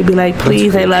over, and he'd be like,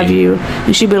 please, I love you.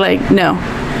 And she'd be like, no.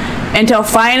 Until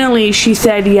finally she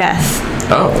said yes.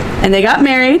 Oh. And they got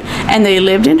married, and they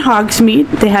lived in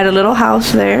Hogsmeade. They had a little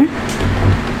house there.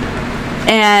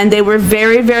 And they were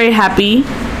very, very happy.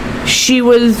 She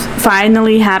was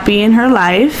finally happy in her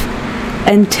life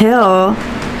until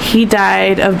he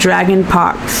died of dragon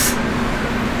pox.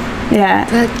 Yeah.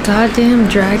 That goddamn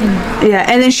dragon. Yeah,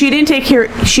 and then she didn't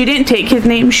take his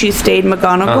name. She stayed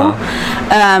McGonagall.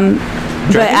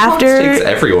 But after takes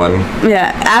everyone.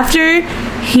 Yeah, after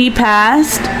he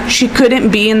passed, she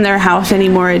couldn't be in their house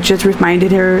anymore. It just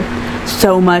reminded her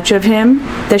so much of him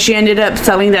that she ended up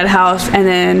selling that house and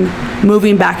then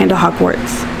moving back into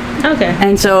Hogwarts. Okay.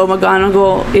 And so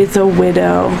McGonagall is a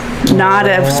widow, not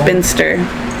a spinster.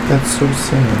 That's so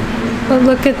sad. But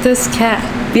look at this cat.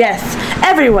 Yes,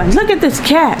 everyone, look at this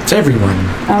cat. It's everyone.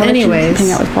 I'll let you Anyways.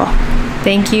 hang out with Paul.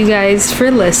 Thank you guys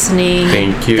for listening.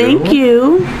 Thank you. Thank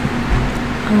you.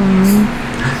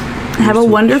 Have a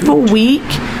wonderful week.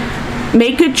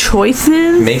 Make good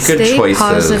choices. Make good Stay choices.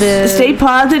 positive. Stay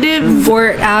positive.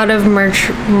 We're out of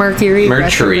Mercury.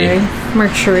 Mercury.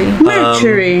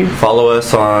 Mercury. Follow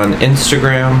us on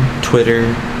Instagram,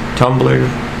 Twitter, Tumblr,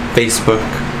 Facebook.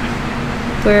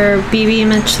 We're BB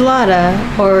Michelada,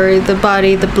 or The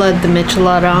Body, the Blood, the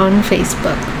Michelada on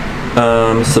Facebook.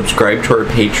 Subscribe to our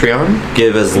Patreon.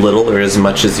 Give as little or as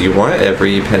much as you want.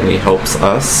 Every penny helps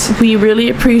us. We really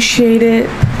appreciate it.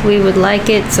 We would like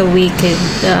it so we could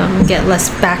get less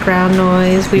background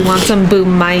noise. We want some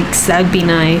boom mics. That'd be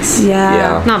nice.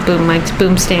 Yeah. Not boom mics,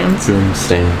 boom stands.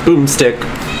 Boomstick.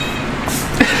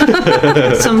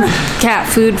 Some cat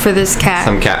food for this cat.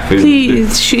 Some cat food.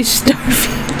 Please, she's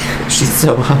starving. She's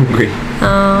so hungry.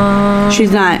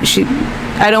 She's not.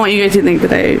 I don't want you guys to think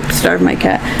that I starved my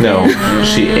cat. No,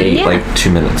 she ate yeah. like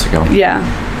 2 minutes ago. Yeah.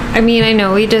 I mean, I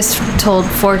know we just told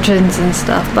fortunes and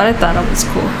stuff, but I thought it was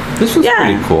cool. This was Yeah.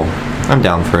 pretty cool. I'm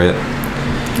down for it.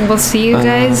 We'll see you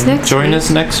guys next Join week. us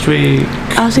next week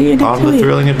I'll see you next on the week.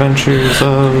 thrilling adventures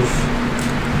of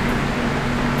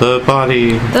the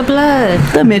body. The blood.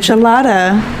 The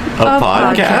Michelada. A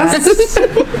podcast.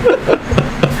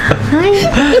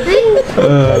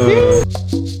 Hi.